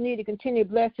 Anything that's needed, continue to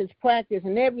bless his practice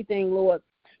and everything, Lord,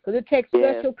 because it takes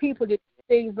special people to do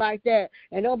things like that,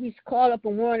 and don't be caught up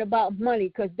and worrying about money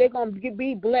because they're going to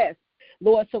be blessed,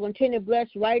 Lord. So continue to bless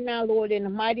right now, Lord, in the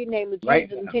mighty name of Jesus.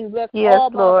 Continue to bless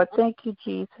all Lord. Thank you,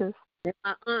 Jesus. And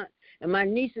my aunt and my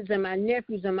nieces and my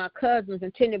nephews and my cousins.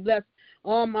 Continue to bless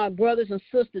all my brothers and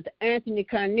sisters, Anthony,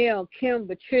 Carnell, Kim,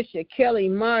 Patricia, Kelly,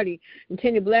 Marty.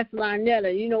 Continue to bless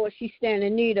Lynetta. You know what she's standing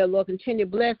in need of, Lord. Continue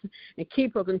to bless and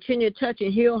keep her. Continue to touch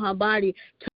and heal her body.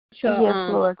 Touch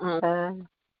her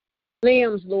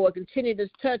limbs, Lord. Continue to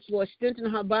touch, Lord. Strengthen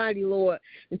her body, Lord.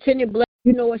 Continue to bless.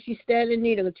 You know what she's standing in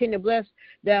need of. Continue to bless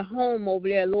that home over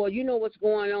there, Lord. You know what's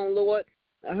going on, Lord.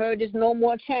 I heard there's no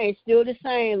more change. Still the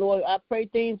same, Lord. I pray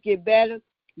things get better.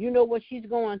 You know what she's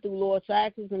going through, Lord. So I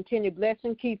ask you to continue to bless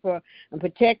and keep her and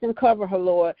protect and cover her,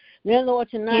 Lord. Then,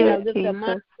 Lord, tonight I lift up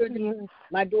my children,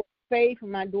 my daughter Faith,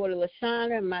 and my daughter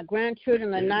LaShawna, and my grandchildren,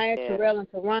 Lanaya, Terrell,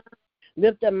 and Teron.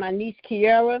 Lift up my niece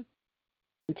Kiara.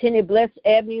 Continue to bless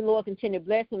Ebony, Lord. Continue to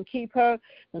bless and keep her.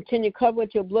 Continue to cover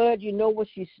with your blood. You know what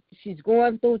she's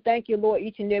going through. Thank you, Lord,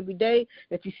 each and every day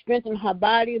that you strengthen her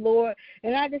body, Lord.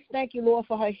 And I just thank you, Lord,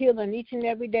 for her healing each and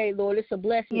every day, Lord. It's a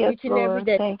blessing each and every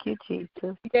day. Thank you, Jesus.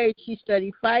 Every day she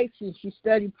study fights and she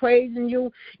study praising you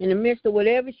in the midst of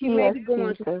whatever she may be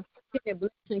going through.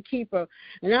 Bless and keep her.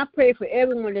 And I pray for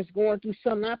everyone that's going through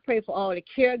something. I pray for all the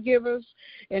caregivers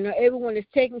and everyone that's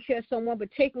taking care of someone, but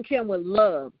taking care of them with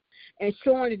love and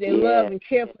showing that they love and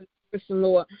care for the person,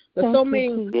 Lord. But so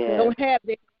many don't have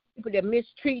their people that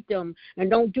mistreat them and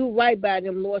don't do right by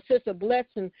them, Lord. So it's a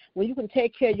blessing when you can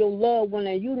take care of your loved one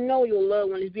and you know your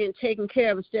loved one is being taken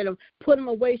care of instead of putting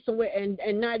them away somewhere and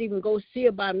not even go see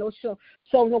about them,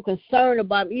 no concern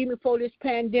about them. Even before this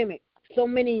pandemic, so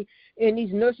many in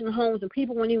these nursing homes and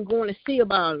people weren't even going to see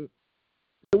about them.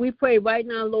 So we pray right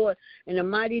now, Lord, in the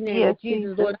mighty name of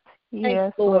Jesus, Lord.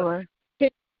 Thanks, Lord.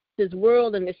 This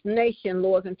world and this nation,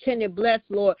 Lord, continue to bless,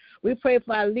 Lord. We pray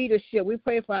for our leadership. We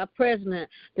pray for our president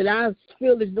that I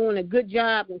feel is doing a good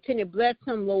job. Continue to bless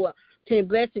him, Lord. Continue to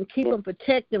bless and keep him,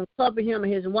 protect him, cover him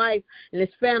and his wife and his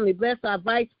family. Bless our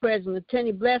vice president.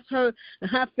 Continue to bless her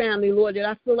and her family, Lord, that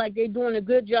I feel like they're doing a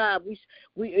good job.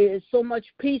 It's so much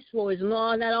peaceful. It's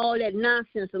not all that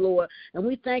nonsense, Lord. And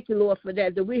we thank you, Lord, for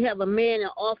that we have a man in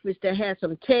office that has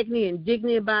some integrity and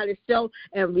dignity about himself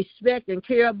and respect and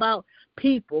care about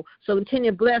people. So continue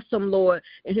to bless him, Lord,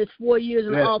 in his 4 years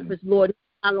in office, Lord.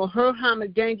 I don't hurt, harm, or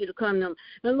danger to come to them.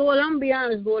 And, Lord, I'm going to be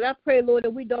honest, Lord. I pray, Lord,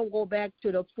 that we don't go back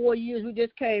to the 4 years we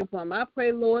just came from. I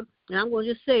pray, Lord, and I'm going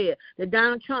to just say it, that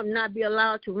Donald Trump not be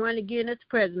allowed to run again as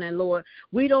president, Lord.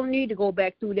 We don't need to go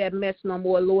back through that mess no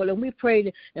more, Lord. And we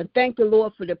pray and thank the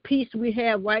Lord for the peace we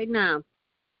have right now.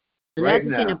 And I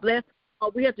continue to bless.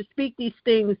 We have to speak these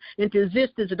things into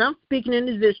existence, and I'm speaking in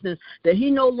existence, that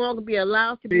he no longer be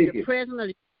allowed to be the president of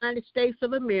the United States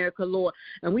of America, Lord.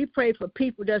 And we pray for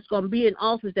people that's going to be in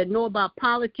office that know about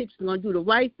politics and going to do the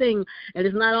right thing. And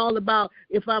it's not all about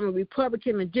if I'm a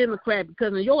Republican or Democrat,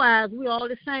 because in your eyes, we're all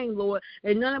the same, Lord.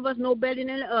 And none of us know better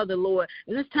than the other, Lord.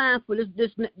 And it's time for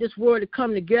this world to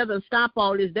come together and stop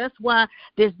all this. That's why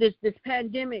this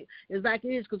pandemic is like it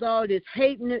is, because all this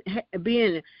hating,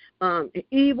 being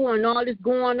evil and all this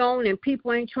going on, and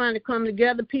people ain't trying to come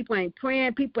together. People ain't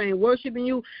praying. People ain't worshiping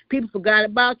you. People forgot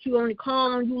about you, only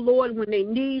call on you, Lord, when they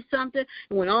need something.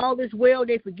 And when all is well,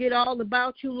 they forget all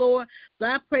about you, Lord. So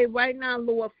I pray right now,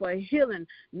 Lord, for healing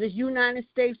in this United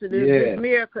States, of this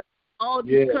America, all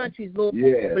these countries, Lord.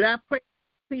 But I pray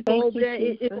people over there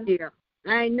in India.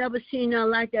 I ain't never seen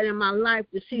nothing like that in my life,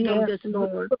 to see them just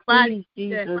put bodies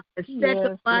there and set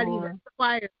the bodies on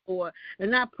fire for.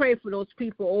 And I pray for those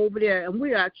people over there, and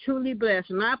we are truly blessed.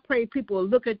 And I pray people will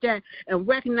look at that and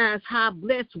recognize how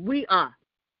blessed we are.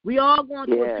 We all going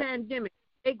through a pandemic.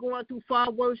 They're going through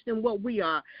far worse than what we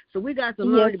are. So we got to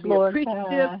learn to be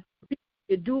appreciative,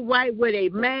 to do right with a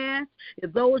mask.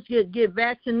 If those get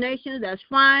vaccinations, that's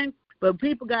fine. But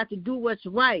people got to do what's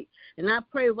right. And I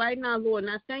pray right now, Lord,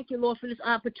 and I thank you, Lord, for this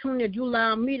opportunity that you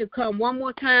allow me to come one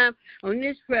more time on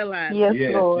this prayer line. Yes,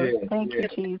 Lord. Thank you,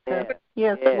 Jesus.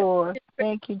 Yes, Lord.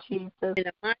 Thank you, Jesus. In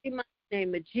the mighty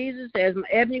name of Jesus, as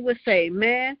Ebony would say,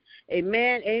 amen,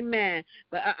 amen, amen.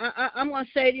 But I'm going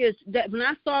to say this, that when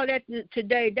I saw that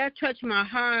today, that touched my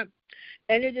heart,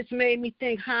 and it just made me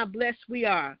think how blessed we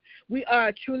are. We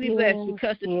are truly blessed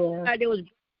because there was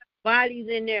bodies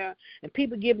in there, and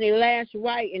people giving their last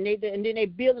right, and then they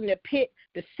building the pit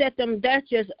to set them. That's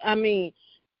just, I mean,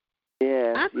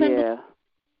 I couldn't.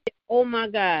 Oh my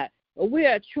God, we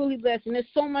are truly blessed, and there's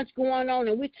so much going on,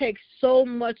 and we take so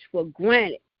much for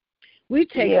granted. We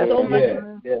take so much.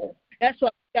 That's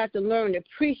what we got to learn to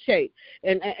appreciate,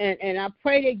 and I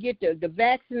pray they get the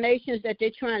vaccinations that they're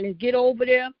trying to get over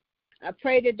there. I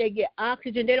pray that they get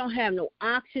oxygen. They don't have no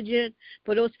oxygen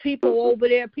for those people over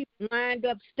there. People lined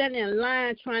up, standing in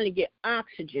line trying to get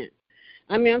oxygen.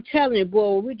 I mean, I'm telling you,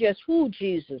 boy, we just,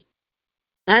 Jesus.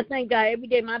 I thank God every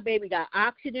day my baby got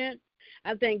oxygen.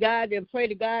 I thank God and pray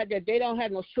to God that they don't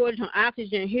have no shortage on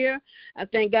oxygen here. I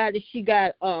thank God that she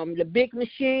got the big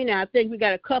machine. And I think we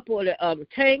got a couple of the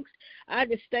tanks. I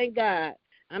just thank God.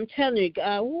 I'm telling you,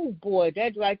 God, oh, boy,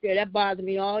 that right there, that bothered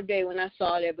me all day when I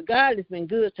saw that. But God has been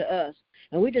good to us,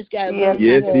 and we just got to learn.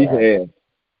 Yes, He has.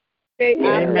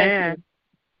 Amen.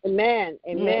 Amen.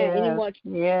 Amen. Anyone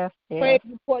pray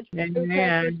reports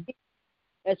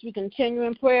as we continue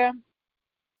in prayer?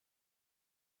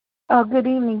 Oh, good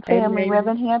evening, family.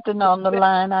 Reverend Hampton on the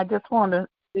line. I just want to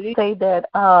say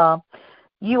that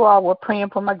you all were praying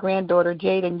for my granddaughter,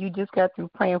 Jade, and you just got through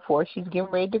praying for her. She's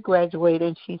getting ready to graduate,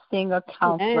 and she's seeing a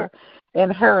counselor.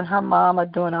 And her and her mom are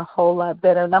doing a whole lot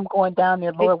better. And I'm going down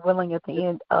there, Lord willing, at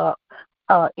the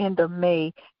end of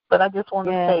May. But I just want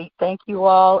to say thank you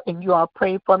all, and you all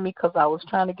pray for me because I was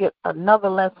trying to get another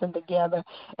lesson together,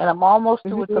 and I'm almost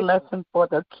through with the lesson for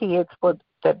the kids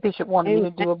that Bishop wanted me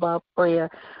to do about prayer.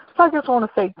 So I just want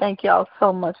to say thank y'all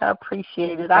so much. I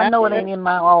appreciate it. I know it ain't in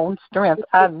my own strength.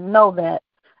 I know that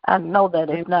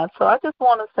it's not. So I just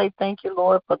want to say thank you,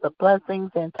 Lord, for the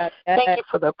blessings, and thank you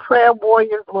for the prayer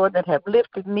warriors, Lord, that have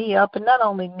lifted me up, and not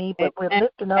only me, but we're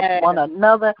lifting up one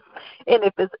another. And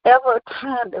if there's ever a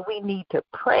time that we need to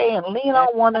pray and lean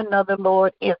on one another,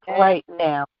 Lord, it's right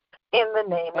now, in the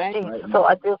name of Jesus. So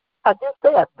I just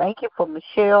say I thank you for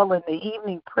Michelle and the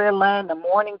evening prayer line, the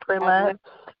morning prayer line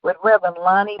with Reverend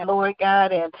Lonnie, Lord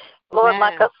God. And, Lord,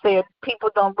 like I said, people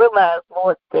don't realize,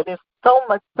 Lord, that it's so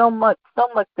much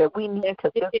that we need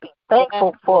to just be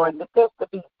thankful for and just to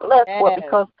be blessed for,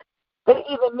 because they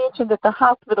even mentioned that the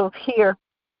hospitals here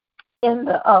in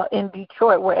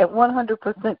Detroit were at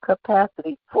 100%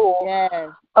 capacity full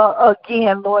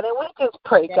again, Lord. And we just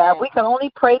pray, God. We can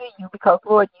only pray to you because,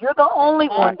 Lord, you're the only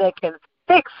one that can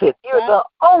fix it. You're the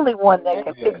only one that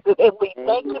can fix it. And we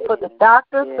thank you for the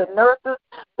doctors, the nurses,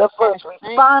 the first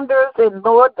responders, and,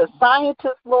 Lord, the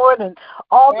scientists, Lord, and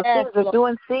all the things they're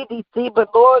doing, CDC. But,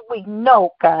 Lord, we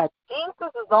know, God,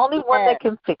 Jesus is the only one that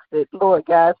can fix it, Lord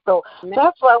God. So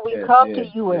that's why we come to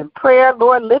you in prayer,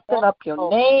 Lord, lifting up your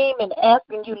name and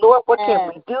asking you, Lord, what can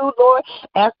we do, Lord?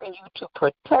 Asking you to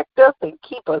protect us and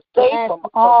keep us safe from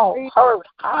all hurt,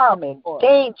 harm, and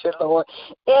danger, Lord,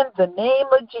 in the name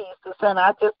of Jesus. And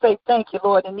I just say thank you,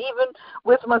 Lord. And even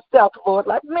with myself, Lord,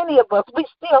 like many of us, we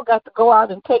still got to go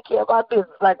out and take care of our business.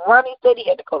 Like Ronnie said, he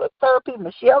had to go to therapy.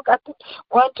 Michelle got to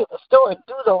run to the store and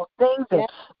do those things. And,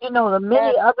 you know, the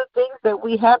many other things that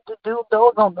we have to do,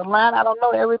 those on the line. I don't know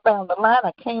everybody on the line.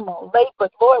 I came on late,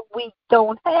 but, Lord, we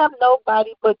don't have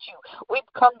nobody but you. We've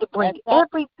come to bring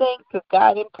everything to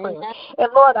God in prayer. And,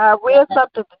 Lord, I read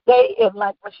something today, and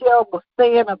like Michelle was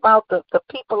saying about the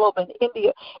people over in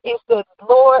India, it said,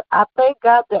 Lord, I thank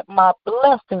God that my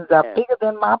blessings are bigger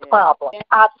than my problems.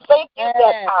 I thank you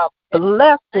that our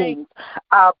blessings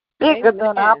are bigger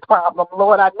than our problem,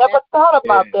 Lord. I never thought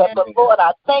about that, but, Lord,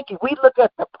 I thank you. We look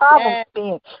at the problems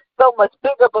being so much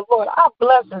bigger, but, Lord, our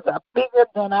blessings are bigger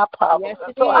than our problems.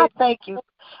 And so I thank you.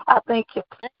 I thank you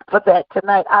for that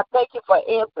tonight. I thank you for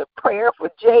answered prayer for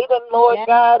Jaden, Lord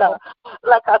God.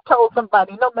 Like I told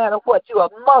somebody, no matter what, you're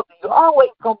a mother. You're always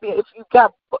going to be, if you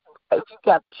got if you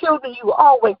got children, you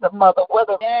always a mother,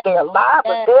 whether they're alive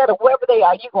or dead or wherever they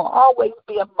are, you're going to always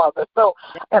be a mother. So,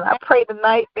 and I pray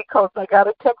tonight because I got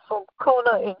a text from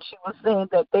Kuna, and she was saying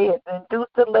that they had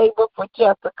induced the labor for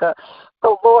Jessica.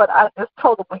 So, Lord, I just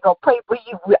told them we're going to pray for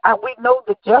you. We know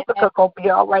that Jessica's going to be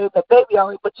all right and the baby all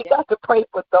right, but you got to pray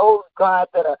for those, God,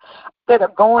 that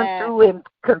are going through and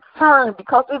concerned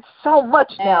because it's so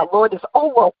much now, Lord. It's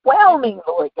overwhelming,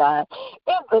 Lord God,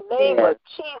 in the name of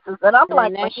Jesus. And I'm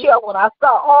like Michelle, when I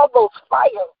saw all those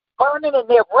fires burning and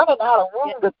they're running out of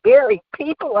room to bury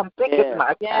people, I'm thinking,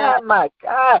 my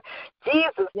God,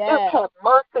 Jesus, just have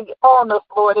mercy on us,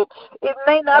 Lord. It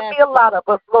may not be a lot of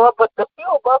us, Lord, but the few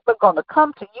of us are going to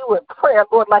come to you in prayer,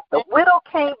 Lord, like the widow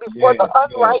came before the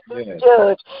unrighteous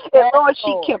judge. And, Lord,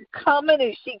 she kept coming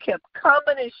and she kept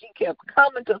coming and she kept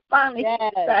coming to finally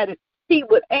she decided he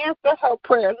would answer her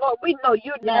prayer. Lord, we know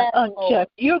you're not unjust.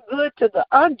 You're good to the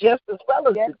unjust as well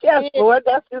as the just, Lord.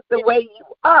 That's just the way you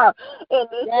are. And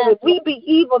if we be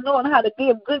evil, knowing how to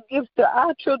give good gifts to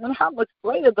our children, how much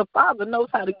greater the Father knows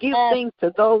how to give things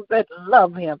to those that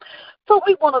love him. So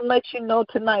we want to let you know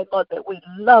tonight, Lord, that we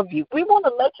love you. We want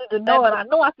to let you know, and I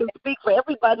know I can speak for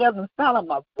everybody else in the sound of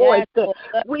my voice,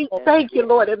 that we thank you,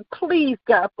 Lord, and please,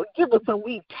 God, forgive us when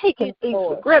we've taken things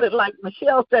for granted, like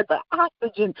Michelle said, the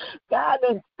oxygen, God,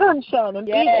 and sunshine, and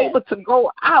being able to go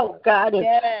out, God,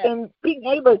 and being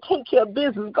able to take care of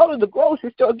business, go to the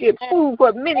grocery store, get food,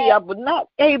 where many of us are not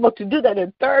able to do that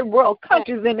in third world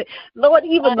countries. And Lord,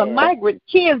 even the migrant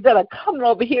kids that are coming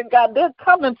over here, God, they're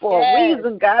coming for a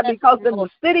reason, God, because in the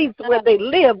cities where they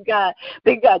live, God,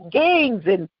 they got gangs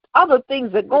and other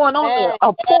things that are going on there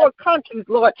are poor countries,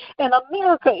 Lord. And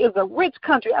America is a rich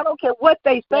country. I don't care what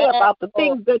they say about the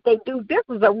things that they do. This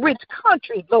is a rich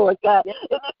country, Lord God. And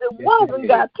if it wasn't,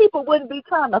 God, people wouldn't be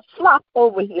trying to flop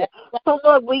over here. So,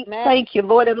 Lord, we thank you,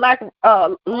 Lord. And like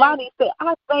Lonnie said,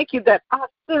 I thank you that our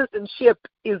citizenship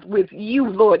is with you,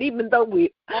 Lord, even though we're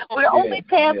only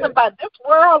passing by. This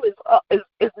world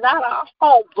is not our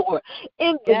home, Lord.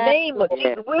 In the name of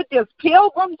Jesus, we're just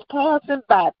pilgrims passing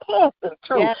by, passing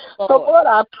through. So, Lord,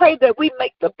 I pray that we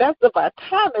make the best of our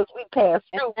time as we pass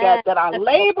through, God, that our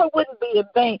labor wouldn't be in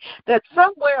vain, that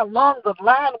somewhere along the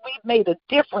line we've made a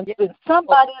difference in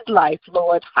somebody's life,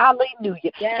 Lord.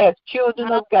 Hallelujah, as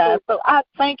children of God. So I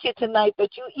thank you tonight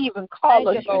that you even call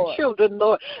us your children,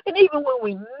 Lord. And even when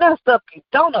we mess up, you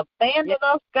don't abandon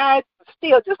us, God.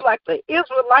 Still, just like the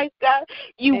Israelites, God,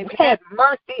 you had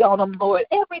mercy on them, Lord,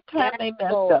 every time they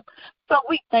messed up. So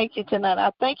we thank you tonight.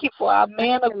 I thank you for our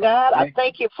man of God. I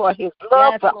thank you for his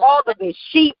love for all of his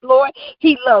sheep, Lord.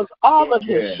 He loves all of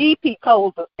his sheep. He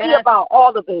calls us see about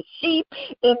all of his sheep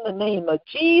in the name of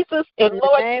Jesus. And,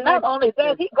 Lord, not only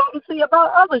that, he goes to see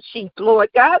about other sheep, Lord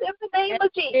God, in the name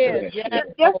of Jesus.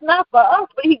 It's just not for us,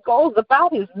 but he goes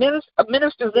about his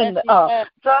ministers and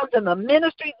sons in the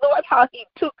ministry, Lord, how he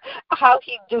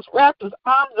just wrapped his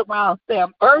arms around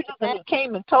Sam Burgess, and he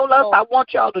came and told us, I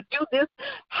want y'all to do this.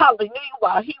 Hallelujah.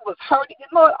 While he was hurting, and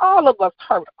Lord, all of us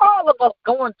hurt, all of us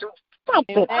going through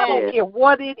something. I don't care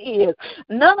what it is.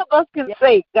 None of us can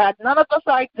say, God, none of us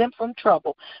are exempt from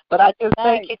trouble. But I just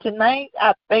thank you tonight.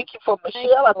 I thank you for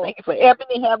Michelle. I thank you for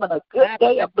Ebony having a good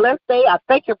day, a blessed day. I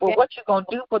thank you for what you're going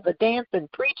to do for the dancing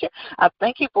preacher. I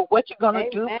thank you for what you're going to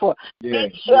do for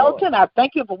Big Shelton. I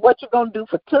thank you for what you're going to do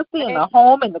for Tootsie and the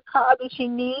home and the car that she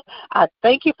needs. I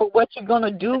thank you for what you're going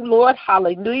to do, Lord.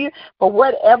 Hallelujah. For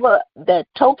whatever that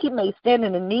Toki may stand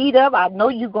in the need of, I know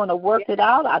you're going to work it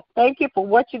out. I thank you for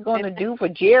what you're going to do for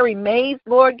Jerry Mays,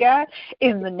 Lord God,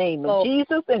 in the name of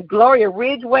Jesus, and Gloria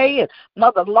Ridgeway and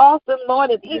Mother Lawson, Lord,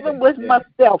 and even with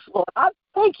myself, Lord. I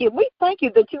thank you. We thank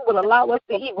you that you will allow us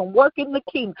to even work in the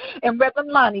kingdom. And Reverend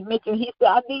Lonnie mentioned, he said,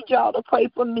 I need y'all to pray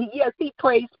for me. Yes, he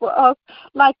prays for us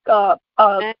like the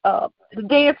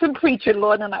dancing preacher,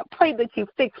 Lord, and I pray that you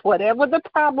fix whatever the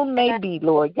problem may be,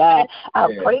 Lord God. I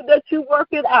pray that you work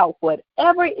it out,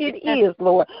 whatever it is,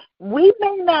 Lord. We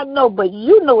may not know, but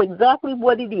you know exactly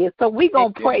what it is. So we're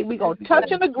going to pray. We're going to touch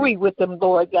and agree with them,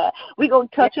 Lord God. We're going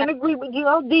to touch and agree with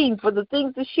Geraldine for the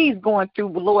things that she's going through,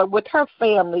 Lord, with her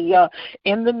family,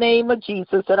 in the name of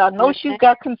Jesus. And I know she's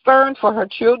got concern for her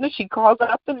children. She calls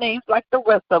out the names like the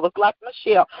rest of us, like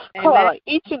Michelle. Call out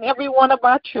each and every one of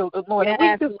our children, Lord. And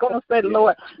we're just going to say,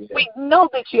 Lord, we know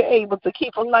that you're able to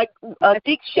keep them like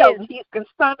Dick Shelton. He's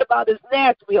concerned about his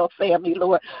Nashville family,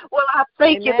 Lord. Well, I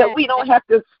thank you that we don't have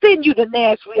to send you to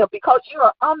Nashville because you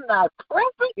are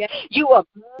omnipresent, you are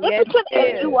omnipotent,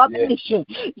 and you are omniscient.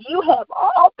 You have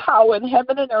all power in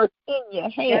heaven and earth in your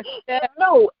hand. You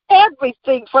know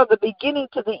everything from the beginning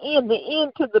to the end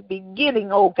to the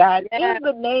beginning, oh God, in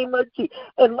the name of Jesus.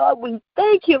 And Lord, we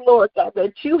thank you, Lord God,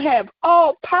 that you have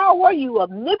all power. You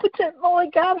omnipotent, Lord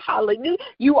God. Hallelujah.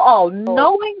 You all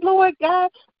knowing, Lord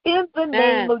God. In the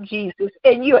name of Jesus.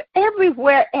 And you're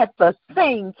everywhere at the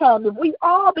same time. If we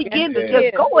all begin to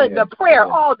just go into prayer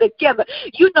all together,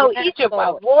 you know each of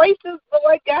our voices,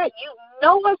 Lord God. You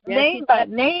know us name by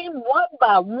name, one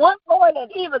by one, Lord,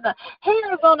 and even the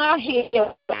hairs on our head.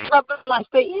 Like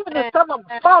say, even if some of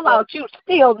them fall out, you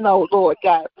still know, Lord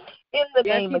God. In the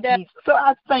name of Jesus. So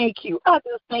I thank you. I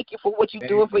just thank you for what you're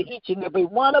doing for each and every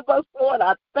one of us, Lord.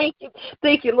 I thank you.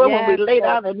 Thank you, Lord, when we lay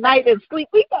down at night and sleep.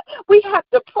 We have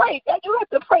to pray. God, you have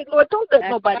to pray, Lord. Don't let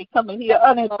nobody come in here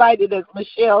uninvited, as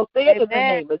Michelle said, in the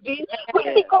name of Jesus. When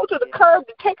we go to the curb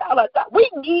to take out our God, we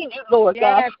need you, Lord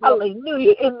God.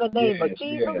 Hallelujah, in the name of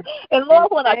Jesus. And Lord,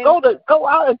 when I go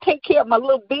out and take care of my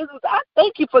little business, I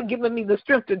thank you for giving me the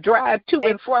strength to drive to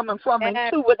and from and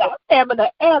to without having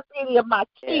to ask any of my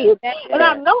kids. And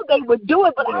I know they would do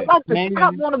it, but I like to. I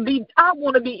want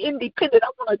to be independent. I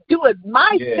want to do it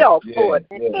myself, Lord,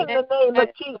 in the name of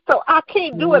Jesus. So I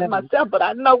can't do it myself, but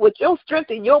I know with your strength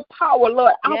and your power,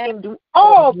 Lord, I can do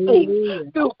all things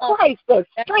through Christ that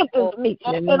strengthens me.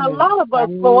 And a lot of us,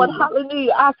 Lord,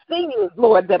 hallelujah, our seniors,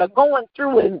 Lord, that are going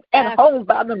through and at home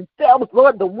by themselves,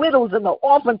 Lord, the widows and the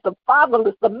orphans, the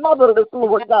fatherless, the motherless,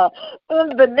 Lord God,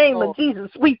 in the name of Jesus,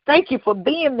 we thank you for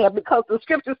being there, because the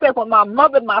scripture said, when my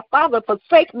mother and my father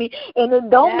forsake me, and it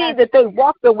don't mean that they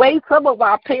walked away. Some of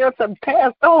our parents have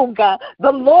passed on, God.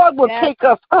 The Lord will take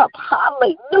us up.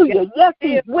 Hallelujah. Yes,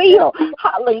 he will.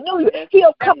 Hallelujah.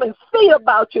 He'll come and see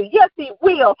about you. Yes, he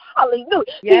will. Hallelujah.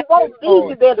 He won't leave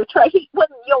you there to try. He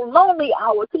wouldn't your lonely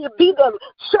hours. He'll be there.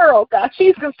 Cheryl, God,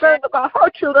 she's concerned about her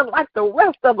children like the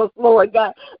rest of us, Lord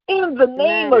God. In the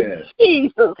name of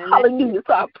Jesus. Hallelujah.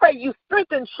 So I pray you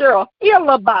strengthen Cheryl. Heal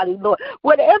her body, Lord.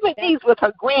 Whatever it needs with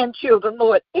her grandchildren,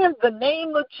 Lord, in the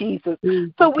name of Jesus.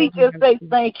 So we just say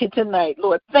thank you tonight,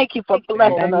 Lord. Thank you for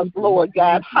blessing us, Lord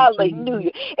God.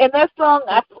 Hallelujah. And that song,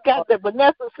 I forgot that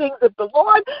Vanessa sings, that the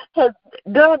Lord has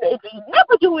done, if he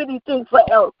never do anything for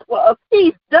us,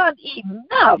 he's done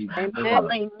enough.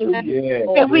 Hallelujah.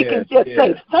 And we can just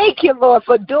say thank you, Lord,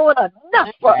 for doing enough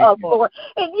for us, Lord.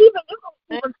 And even you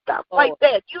don't even stop like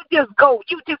that. You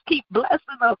just keep blessing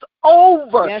us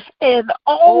over and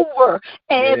over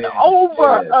and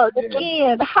over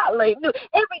again. Hallelujah.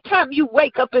 Every time you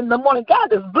wake up in the morning,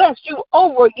 God has blessed you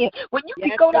over again. When you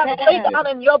can go down and lay down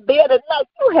in your bed at night,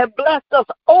 you have blessed us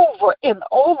over and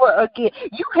over again.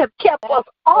 You have kept us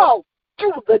all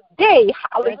through the day.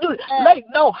 Hallelujah. Let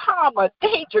no harm or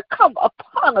danger come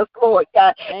upon us, Lord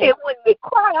God. And when we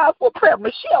cry out for prayer,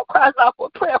 Michelle cries out for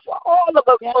prayer for all of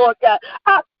us, Lord God.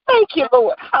 I thank you,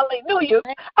 Lord. Hallelujah.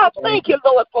 I thank you,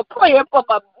 Lord, for praying for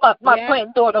my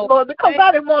granddaughter, Lord, because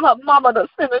I didn't want her mama to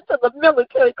send her to the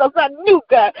military, because I knew,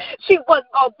 God, she wasn't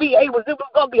going to be able, it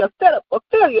was going to be a setup for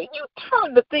failure. And you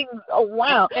turned the things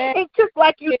around. And just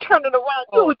like you turned it around,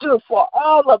 you would do it for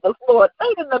all of us, Lord.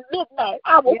 Late in the midnight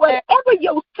hour, whatever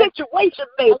your situation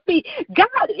may be,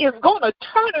 God is going to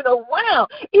turn it around.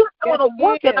 It's going to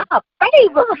work in our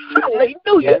favor.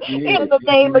 Hallelujah. In the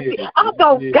name of Jesus. I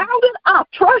don't doubt it. I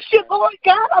trust you, Lord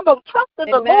God. I'm going to trust in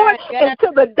the Lord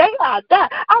until the day I die.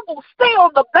 I'm going to stay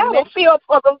on the battlefield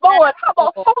for the Lord. I'm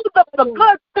going to hold up the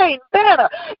bloodstained banner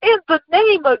in the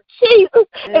name of Jesus.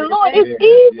 And Lord, it's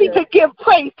easy to give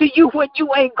praise to you when you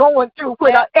ain't going through,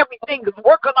 when everything is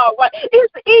working all right.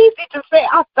 It's easy to say,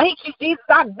 I thank you, Jesus.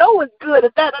 I know it's good.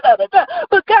 And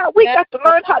But God, we got to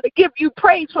learn how to give you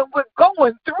praise when we're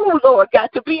going through, Lord God,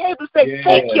 to be able to say,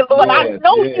 thank you, Lord. I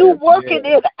know you working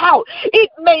it out. It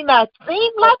may not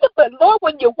seem like it, but Lord,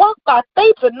 when you walk by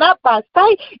faith and not by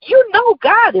sight, you know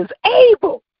God is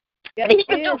able. And he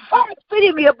can do far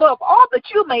exceedingly above all that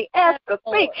you may ask or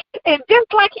think. And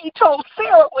just like he told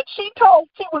Sarah when she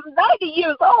was 90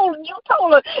 years old, and you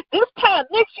told her, this time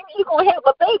next year you're going to have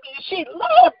a baby, and she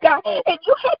laughed, God. And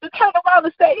you had to turn around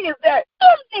and say, is there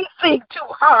anything too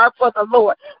hard for the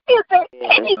Lord? Is there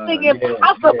anything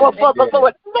impossible for the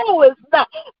Lord? No, it's not.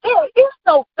 There is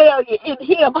no failure in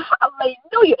him.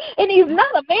 Hallelujah. And he's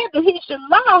not a man that he should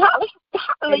lie.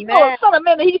 Hallelujah. Son of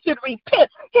man that he should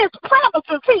repent. His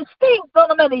promises, he stands on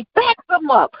them and he backs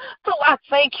them up. So I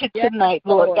thank you tonight,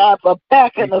 Lord God, for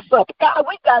backing us up. God,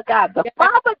 we got God the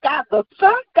Father, God the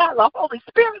Son, God the Holy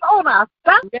Spirit on our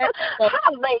side.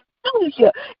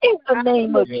 Hallelujah. In the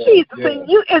name of Jesus. And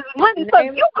you, as Lenny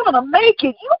said, you're going to make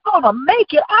it. You're going to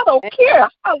make it. I don't care.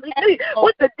 Hallelujah.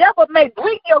 What the devil may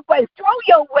bring your way, throw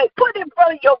your way, put in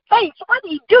front of your face. What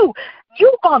do you do?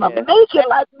 You're going to make it,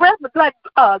 like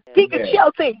Deacon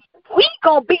Shell said. we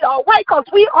going to be all right because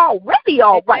we already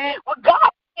all right. Well,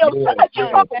 God,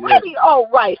 you're already all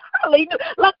right. Hallelujah.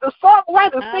 Like the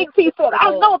songwriter sings, he said,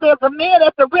 I know there's a man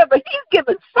at the river. He's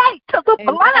giving sight to the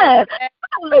blind.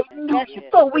 Hallelujah.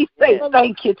 So we say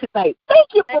thank you tonight. Thank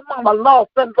you for Mama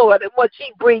Lawson, Lord, and what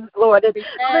she brings, Lord, and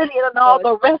Lillian and all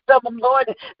the rest of them, Lord.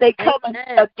 And they come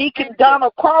and Deacon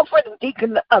Donald Crawford and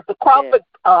Deacon the Crawford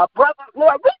brothers,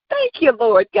 Lord. We thank you,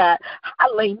 Lord God.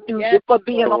 Hallelujah, for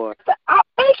being on. I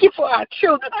thank you for our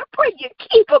children. I pray you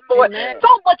keep them, Lord. So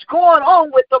much going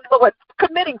on with them, Lord,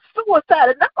 committing suicide,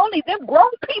 and not only them,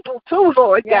 grown people too,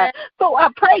 Lord God. So I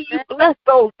pray you bless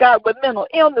those, God, with mental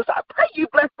illness. I pray you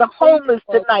bless the homeless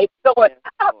tonight, Lord.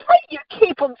 I pray you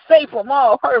keep them safe from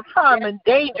all hurt, harm, and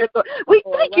danger, Lord. We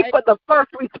thank you for the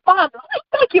first responders. We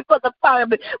thank you for the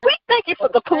firemen. We thank you for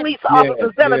the police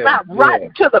officers that are not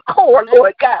rotten to the core,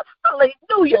 Lord God.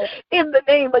 Hallelujah. In the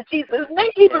name of Jesus. And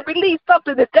they even released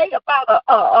something today about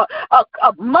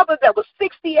a mother that was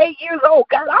 68 years old.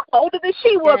 God, I'm older than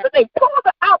she was. And they pulled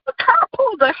her out the car,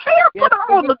 pulled her hair, put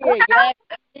her on the ground.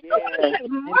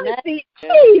 Mercy,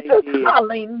 Jesus.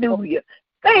 Hallelujah.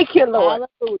 Thank you, Lord.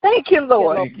 Thank you,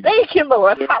 Lord. Thank you,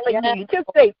 Lord. Hallelujah. Just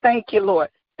say thank you, Lord.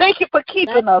 Thank you for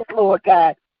keeping us, Lord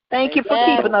God. Thank you for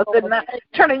keeping us and not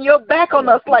turning your back on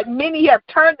us like many have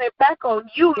turned their back on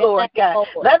you, Lord God.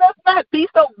 Let us not be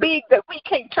so big that we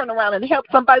can't turn around and help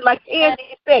somebody. Like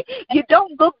Andy said, you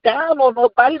don't look down on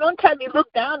nobody. The only time you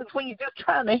look down is when you're just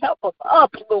trying to help them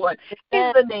up, Lord,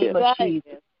 in the name of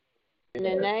Jesus.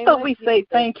 So we say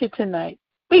thank you tonight.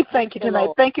 We thank you tonight.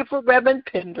 Thank you for Reverend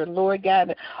Pender, Lord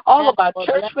God, all of our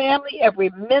church family, every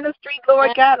ministry,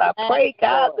 Lord God. I pray,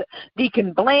 God,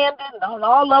 Deacon Blandon, and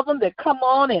all of them that come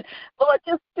on. And, Lord,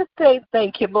 just say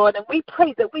thank you, Lord. And we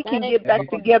pray that we can get back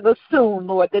together soon,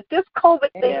 Lord, that this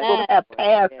COVID thing will have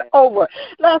passed over.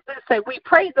 Let's just say we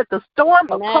pray that the storm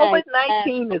of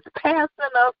COVID-19 is passing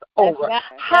us over.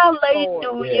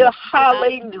 Hallelujah,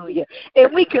 hallelujah.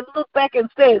 And we can look back and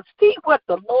say, see what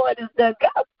the Lord has done.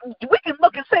 God, we can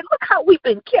look and say, look how we've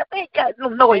been kept. They ain't got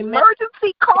no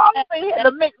emergency calls. They had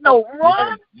to make no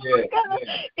runs.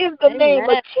 In the name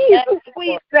of Jesus,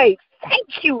 we say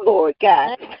thank you, Lord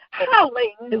God.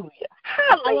 Hallelujah.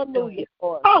 Hallelujah.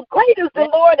 How great is the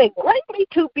Lord and greatly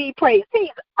to be praised. He's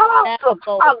awesome.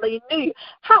 Hallelujah.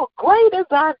 How great is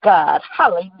our God.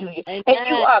 Hallelujah. And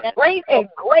you are great and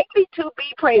greatly to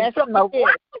be praised. From the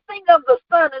rising of the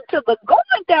sun until the going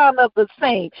down of the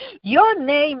same, your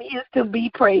name is to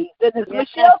be praised. And as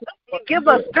Michelle said, you give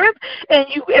us strength, and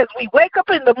you, as we wake up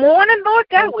in the morning, Lord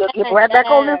God, we'll get right back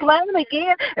on this line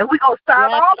again, and we're going to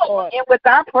start all over again with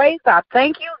our praise, our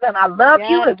thank yous, and I love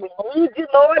you, and we need you,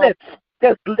 Lord, and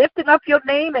just lifting up your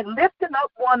name and lifting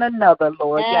up one another,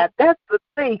 Lord God. That's the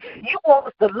thing. You want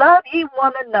us to love ye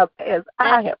one another as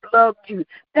I have loved you.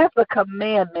 That's a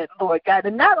commandment, Lord God.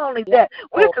 And not only that,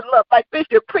 we're to love, like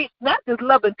Bishop preached, not just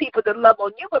loving people that love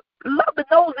on you, but loving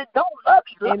those that don't love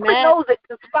you, loving those that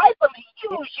despitefully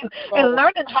use you, and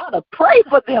learning how to pray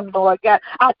for them, Lord God.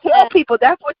 I tell people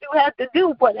that's what you have to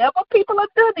do. Whatever people have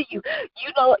done to you,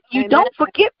 you know, you don't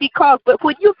forget, because, but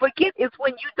when you forget, it's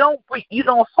when you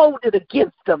don't hold it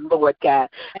against them, Lord God.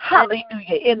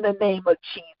 Hallelujah, in the name of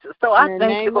Jesus. So I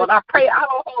thank you, Lord. I pray I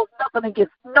don't hold nothing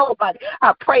against nobody.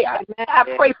 I pray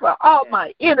for all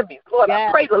my enemies, Lord.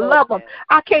 I pray to love them.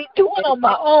 I can't do it on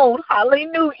my own.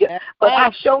 Hallelujah. But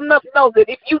I sure enough know that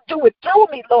if you do it through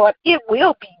me, Lord, it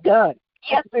will be done.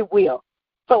 Yes, it will.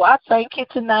 So I thank you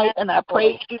tonight, and I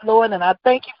praise you, Lord, and I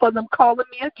thank you for them calling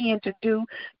me again to do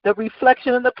the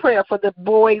reflection and the prayer for the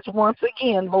boys once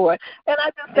again, Lord. And I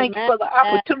just thank you for the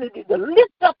opportunity to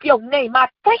lift up your name. I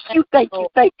thank you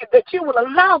that you will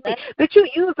allow me, that you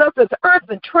use us as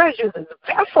earthen treasures, as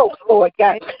vessels, Lord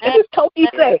God. And as Toby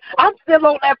said, I'm still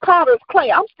on that potter's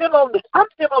clay. I'm still on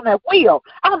that wheel.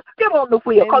 I'm still on the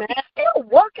wheel, because he's still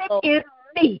working in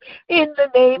me, in the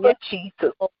name of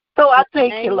Jesus. So I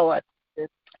thank you, Lord.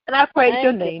 And I praise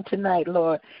your name tonight,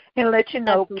 Lord, and let you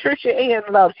know Tricia Ann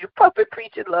loves you. Puppet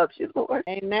Preacher loves you, Lord.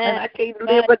 Amen. And I can't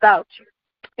live without you.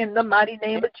 In the mighty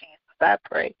name of Jesus, I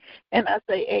pray. And I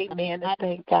say amen and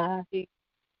thank God.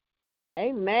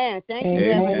 Amen. Thank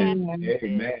you.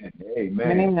 Amen.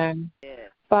 Amen.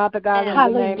 Father God,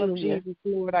 in the name of Jesus,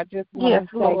 Lord, I just want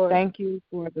to say thank you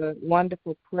for the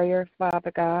wonderful prayers,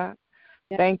 Father God.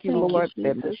 Thank you, Lord,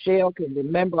 that Michelle can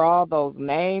remember all those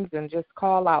names and just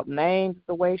call out names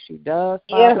the way she does,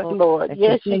 Father. Yes, Lord.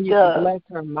 Yes, she does. Bless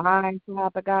her mind,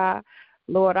 Father God.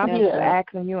 Lord, I'm just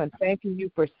asking you and thanking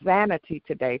you for sanity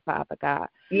today, Father God.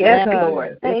 Yes,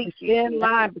 Lord. Thank you. In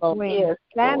line between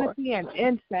sanity and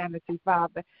insanity,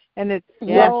 Father. And it's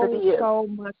so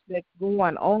much that's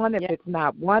going on. If it's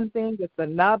not one thing, it's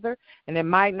another. And it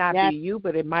might not be you,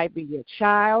 but it might be your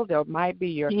child, or it might be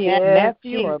your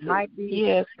nephew, or it might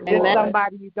be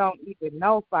somebody you don't even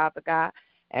know, Father God.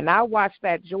 And I watched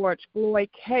that George Floyd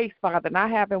case, Father, and I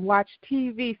haven't watched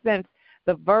TV since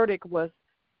the verdict was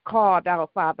called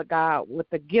out, Father God, with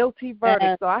the guilty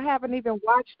verdict. So I haven't even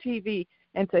watched TV.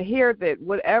 And to hear that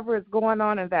whatever is going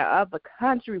on in that other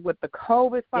country with the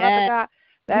COVID, Father God,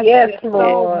 that's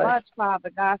so much, Father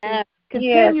God. So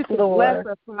continue to bless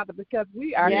us, Father, because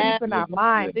we are keeping our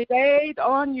minds stayed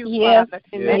on you, Father.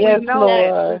 And we know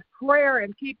that prayer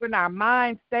and keeping our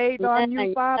minds stayed on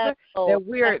you, Father, that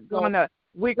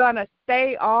we're gonna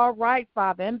stay all right,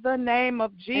 Father, in the name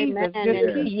of Jesus.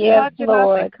 Just keep touching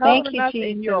us and covering us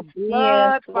in your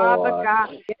blood, Father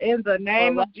God, in the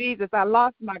name of Jesus. I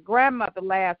lost my grandmother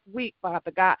last week,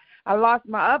 Father God. I lost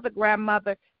my other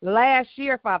grandmother last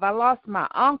year, Father. I lost my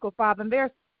uncle, Father. And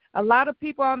there's a lot of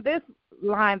people on this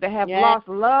line that have lost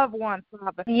loved ones,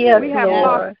 Father. We have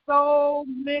lost so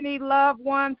many loved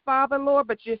ones, Father, Lord,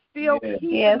 but you're still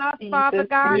keeping us, Father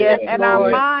God, and our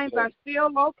minds are still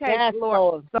okay,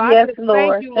 Lord. So I just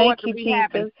thank you, Lord, that we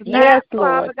haven't snapped,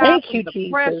 Father God, from the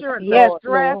pressure and the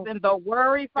stress and the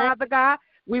worry, Father God.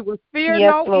 We will fear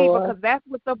no evil, because that's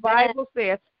what the Bible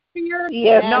says. Fear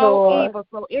no evil.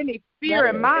 So any fear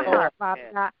in my heart, Father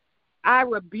God, I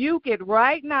rebuke it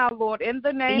right now, Lord, in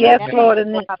the name of Jesus. Lord,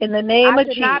 in the name of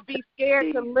Jesus. I should not be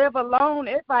scared to live alone.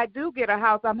 If I do get a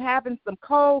house, I'm having some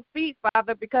cold feet,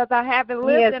 Father, because I haven't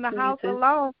lived in a house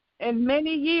alone in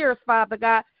many years, Father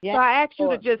God. So I ask you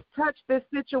to just touch this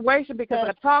situation, because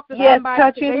I talked to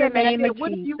somebody today and they said,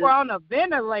 what if you were on a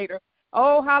ventilator?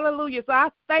 Oh, hallelujah. So I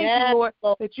thank you, Lord,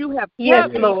 that you have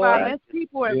kept me, Father. There's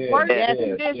people in worse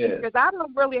conditions, because I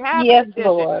don't really have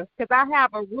conditions, because I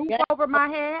have a roof over my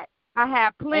head. I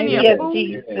have plenty of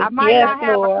food. I might not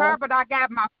have a car, but I got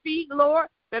my feet, Lord,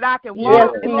 that I can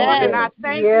walk, Lord. And I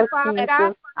thank you, Father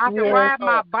God. I can ride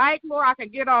my bike, Lord. I can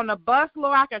get on the bus,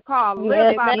 Lord. I can call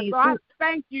Lyft, Father. So I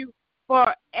thank you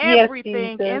for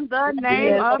everything in the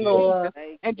name of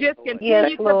Jesus. And just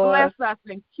continue to bless us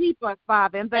and keep us,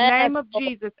 Father. In the name of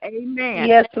Jesus, amen.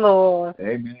 Yes, Lord.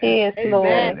 Amen. Yes, Lord.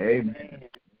 Amen.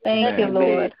 Thank you,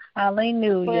 Lord.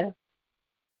 Hallelujah.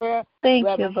 Thank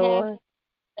you, Lord.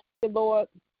 Thank you, Lord,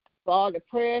 for all the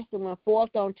prayers that went forth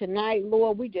on tonight,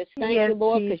 Lord. We just thank you,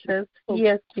 Lord. Jesus.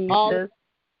 Jesus.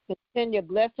 Continue to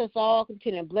bless us all.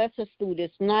 Continue to bless us through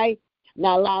this night.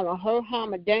 Not allowing hurt,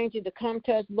 harm, or danger to come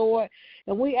to us, Lord.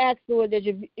 And we ask, Lord, that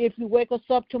if you wake us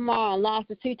up tomorrow, allow us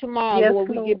to see tomorrow, Lord,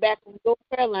 we get back on your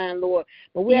prayer line, Lord.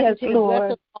 But we ask you to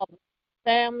bless us all,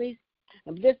 families,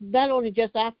 and this, not only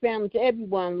just our family, to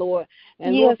everyone, Lord.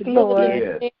 And Lord,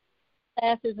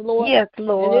 passes, Lord. Yes,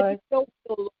 Lord. And if you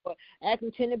so, Lord, I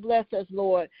continue to bless us,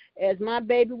 Lord. As my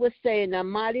baby was saying, in the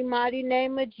mighty, mighty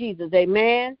name of Jesus.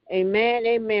 Amen. Amen.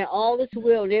 Amen. All is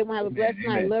well. Everyone have a blessed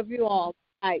night. Love you all.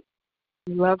 Night.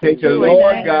 Take the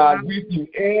Lord God with you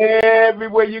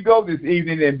everywhere you go this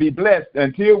evening, and be blessed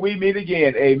until we meet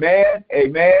again. Amen.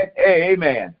 Amen.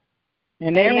 Amen.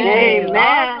 And amen. All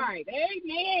right.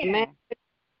 Amen.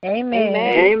 Amen.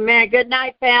 Amen. Good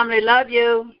night, family. Love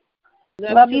you.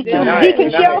 Love you too.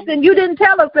 Deacon Shelton, you didn't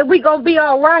tell us that we're going to be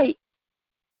all right.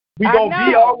 We're going to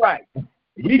be all right.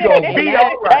 We're going to be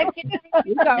all right.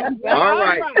 All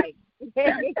right.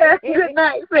 Good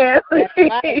night, family. Good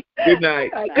night.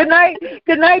 Good night.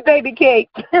 Good night, baby cake.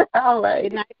 All right.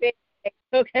 Good night, baby cake.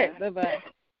 Okay, bye-bye.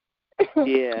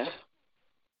 Yeah.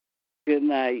 Good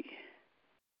night.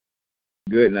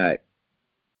 Good night.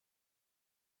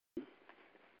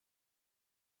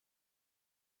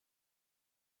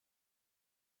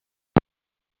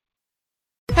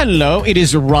 Hello, it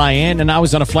is Ryan, and I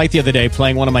was on a flight the other day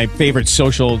playing one of my favorite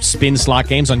social spin slot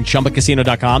games on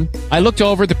ChumbaCasino.com. I looked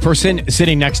over at the person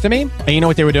sitting next to me, and you know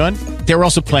what they were doing? They were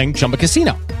also playing Chumba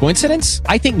Casino. Coincidence?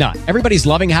 I think not. Everybody's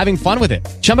loving having fun with it.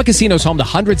 Chumba Casino is home to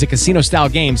hundreds of casino-style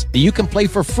games that you can play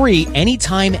for free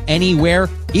anytime, anywhere,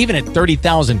 even at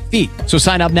 30,000 feet. So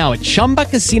sign up now at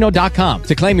ChumbaCasino.com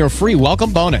to claim your free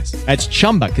welcome bonus. That's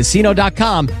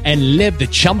ChumbaCasino.com and live the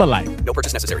Chumba life. No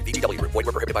purchase necessary. VGW. Void where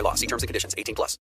prohibited by law. See terms and conditions. 18+.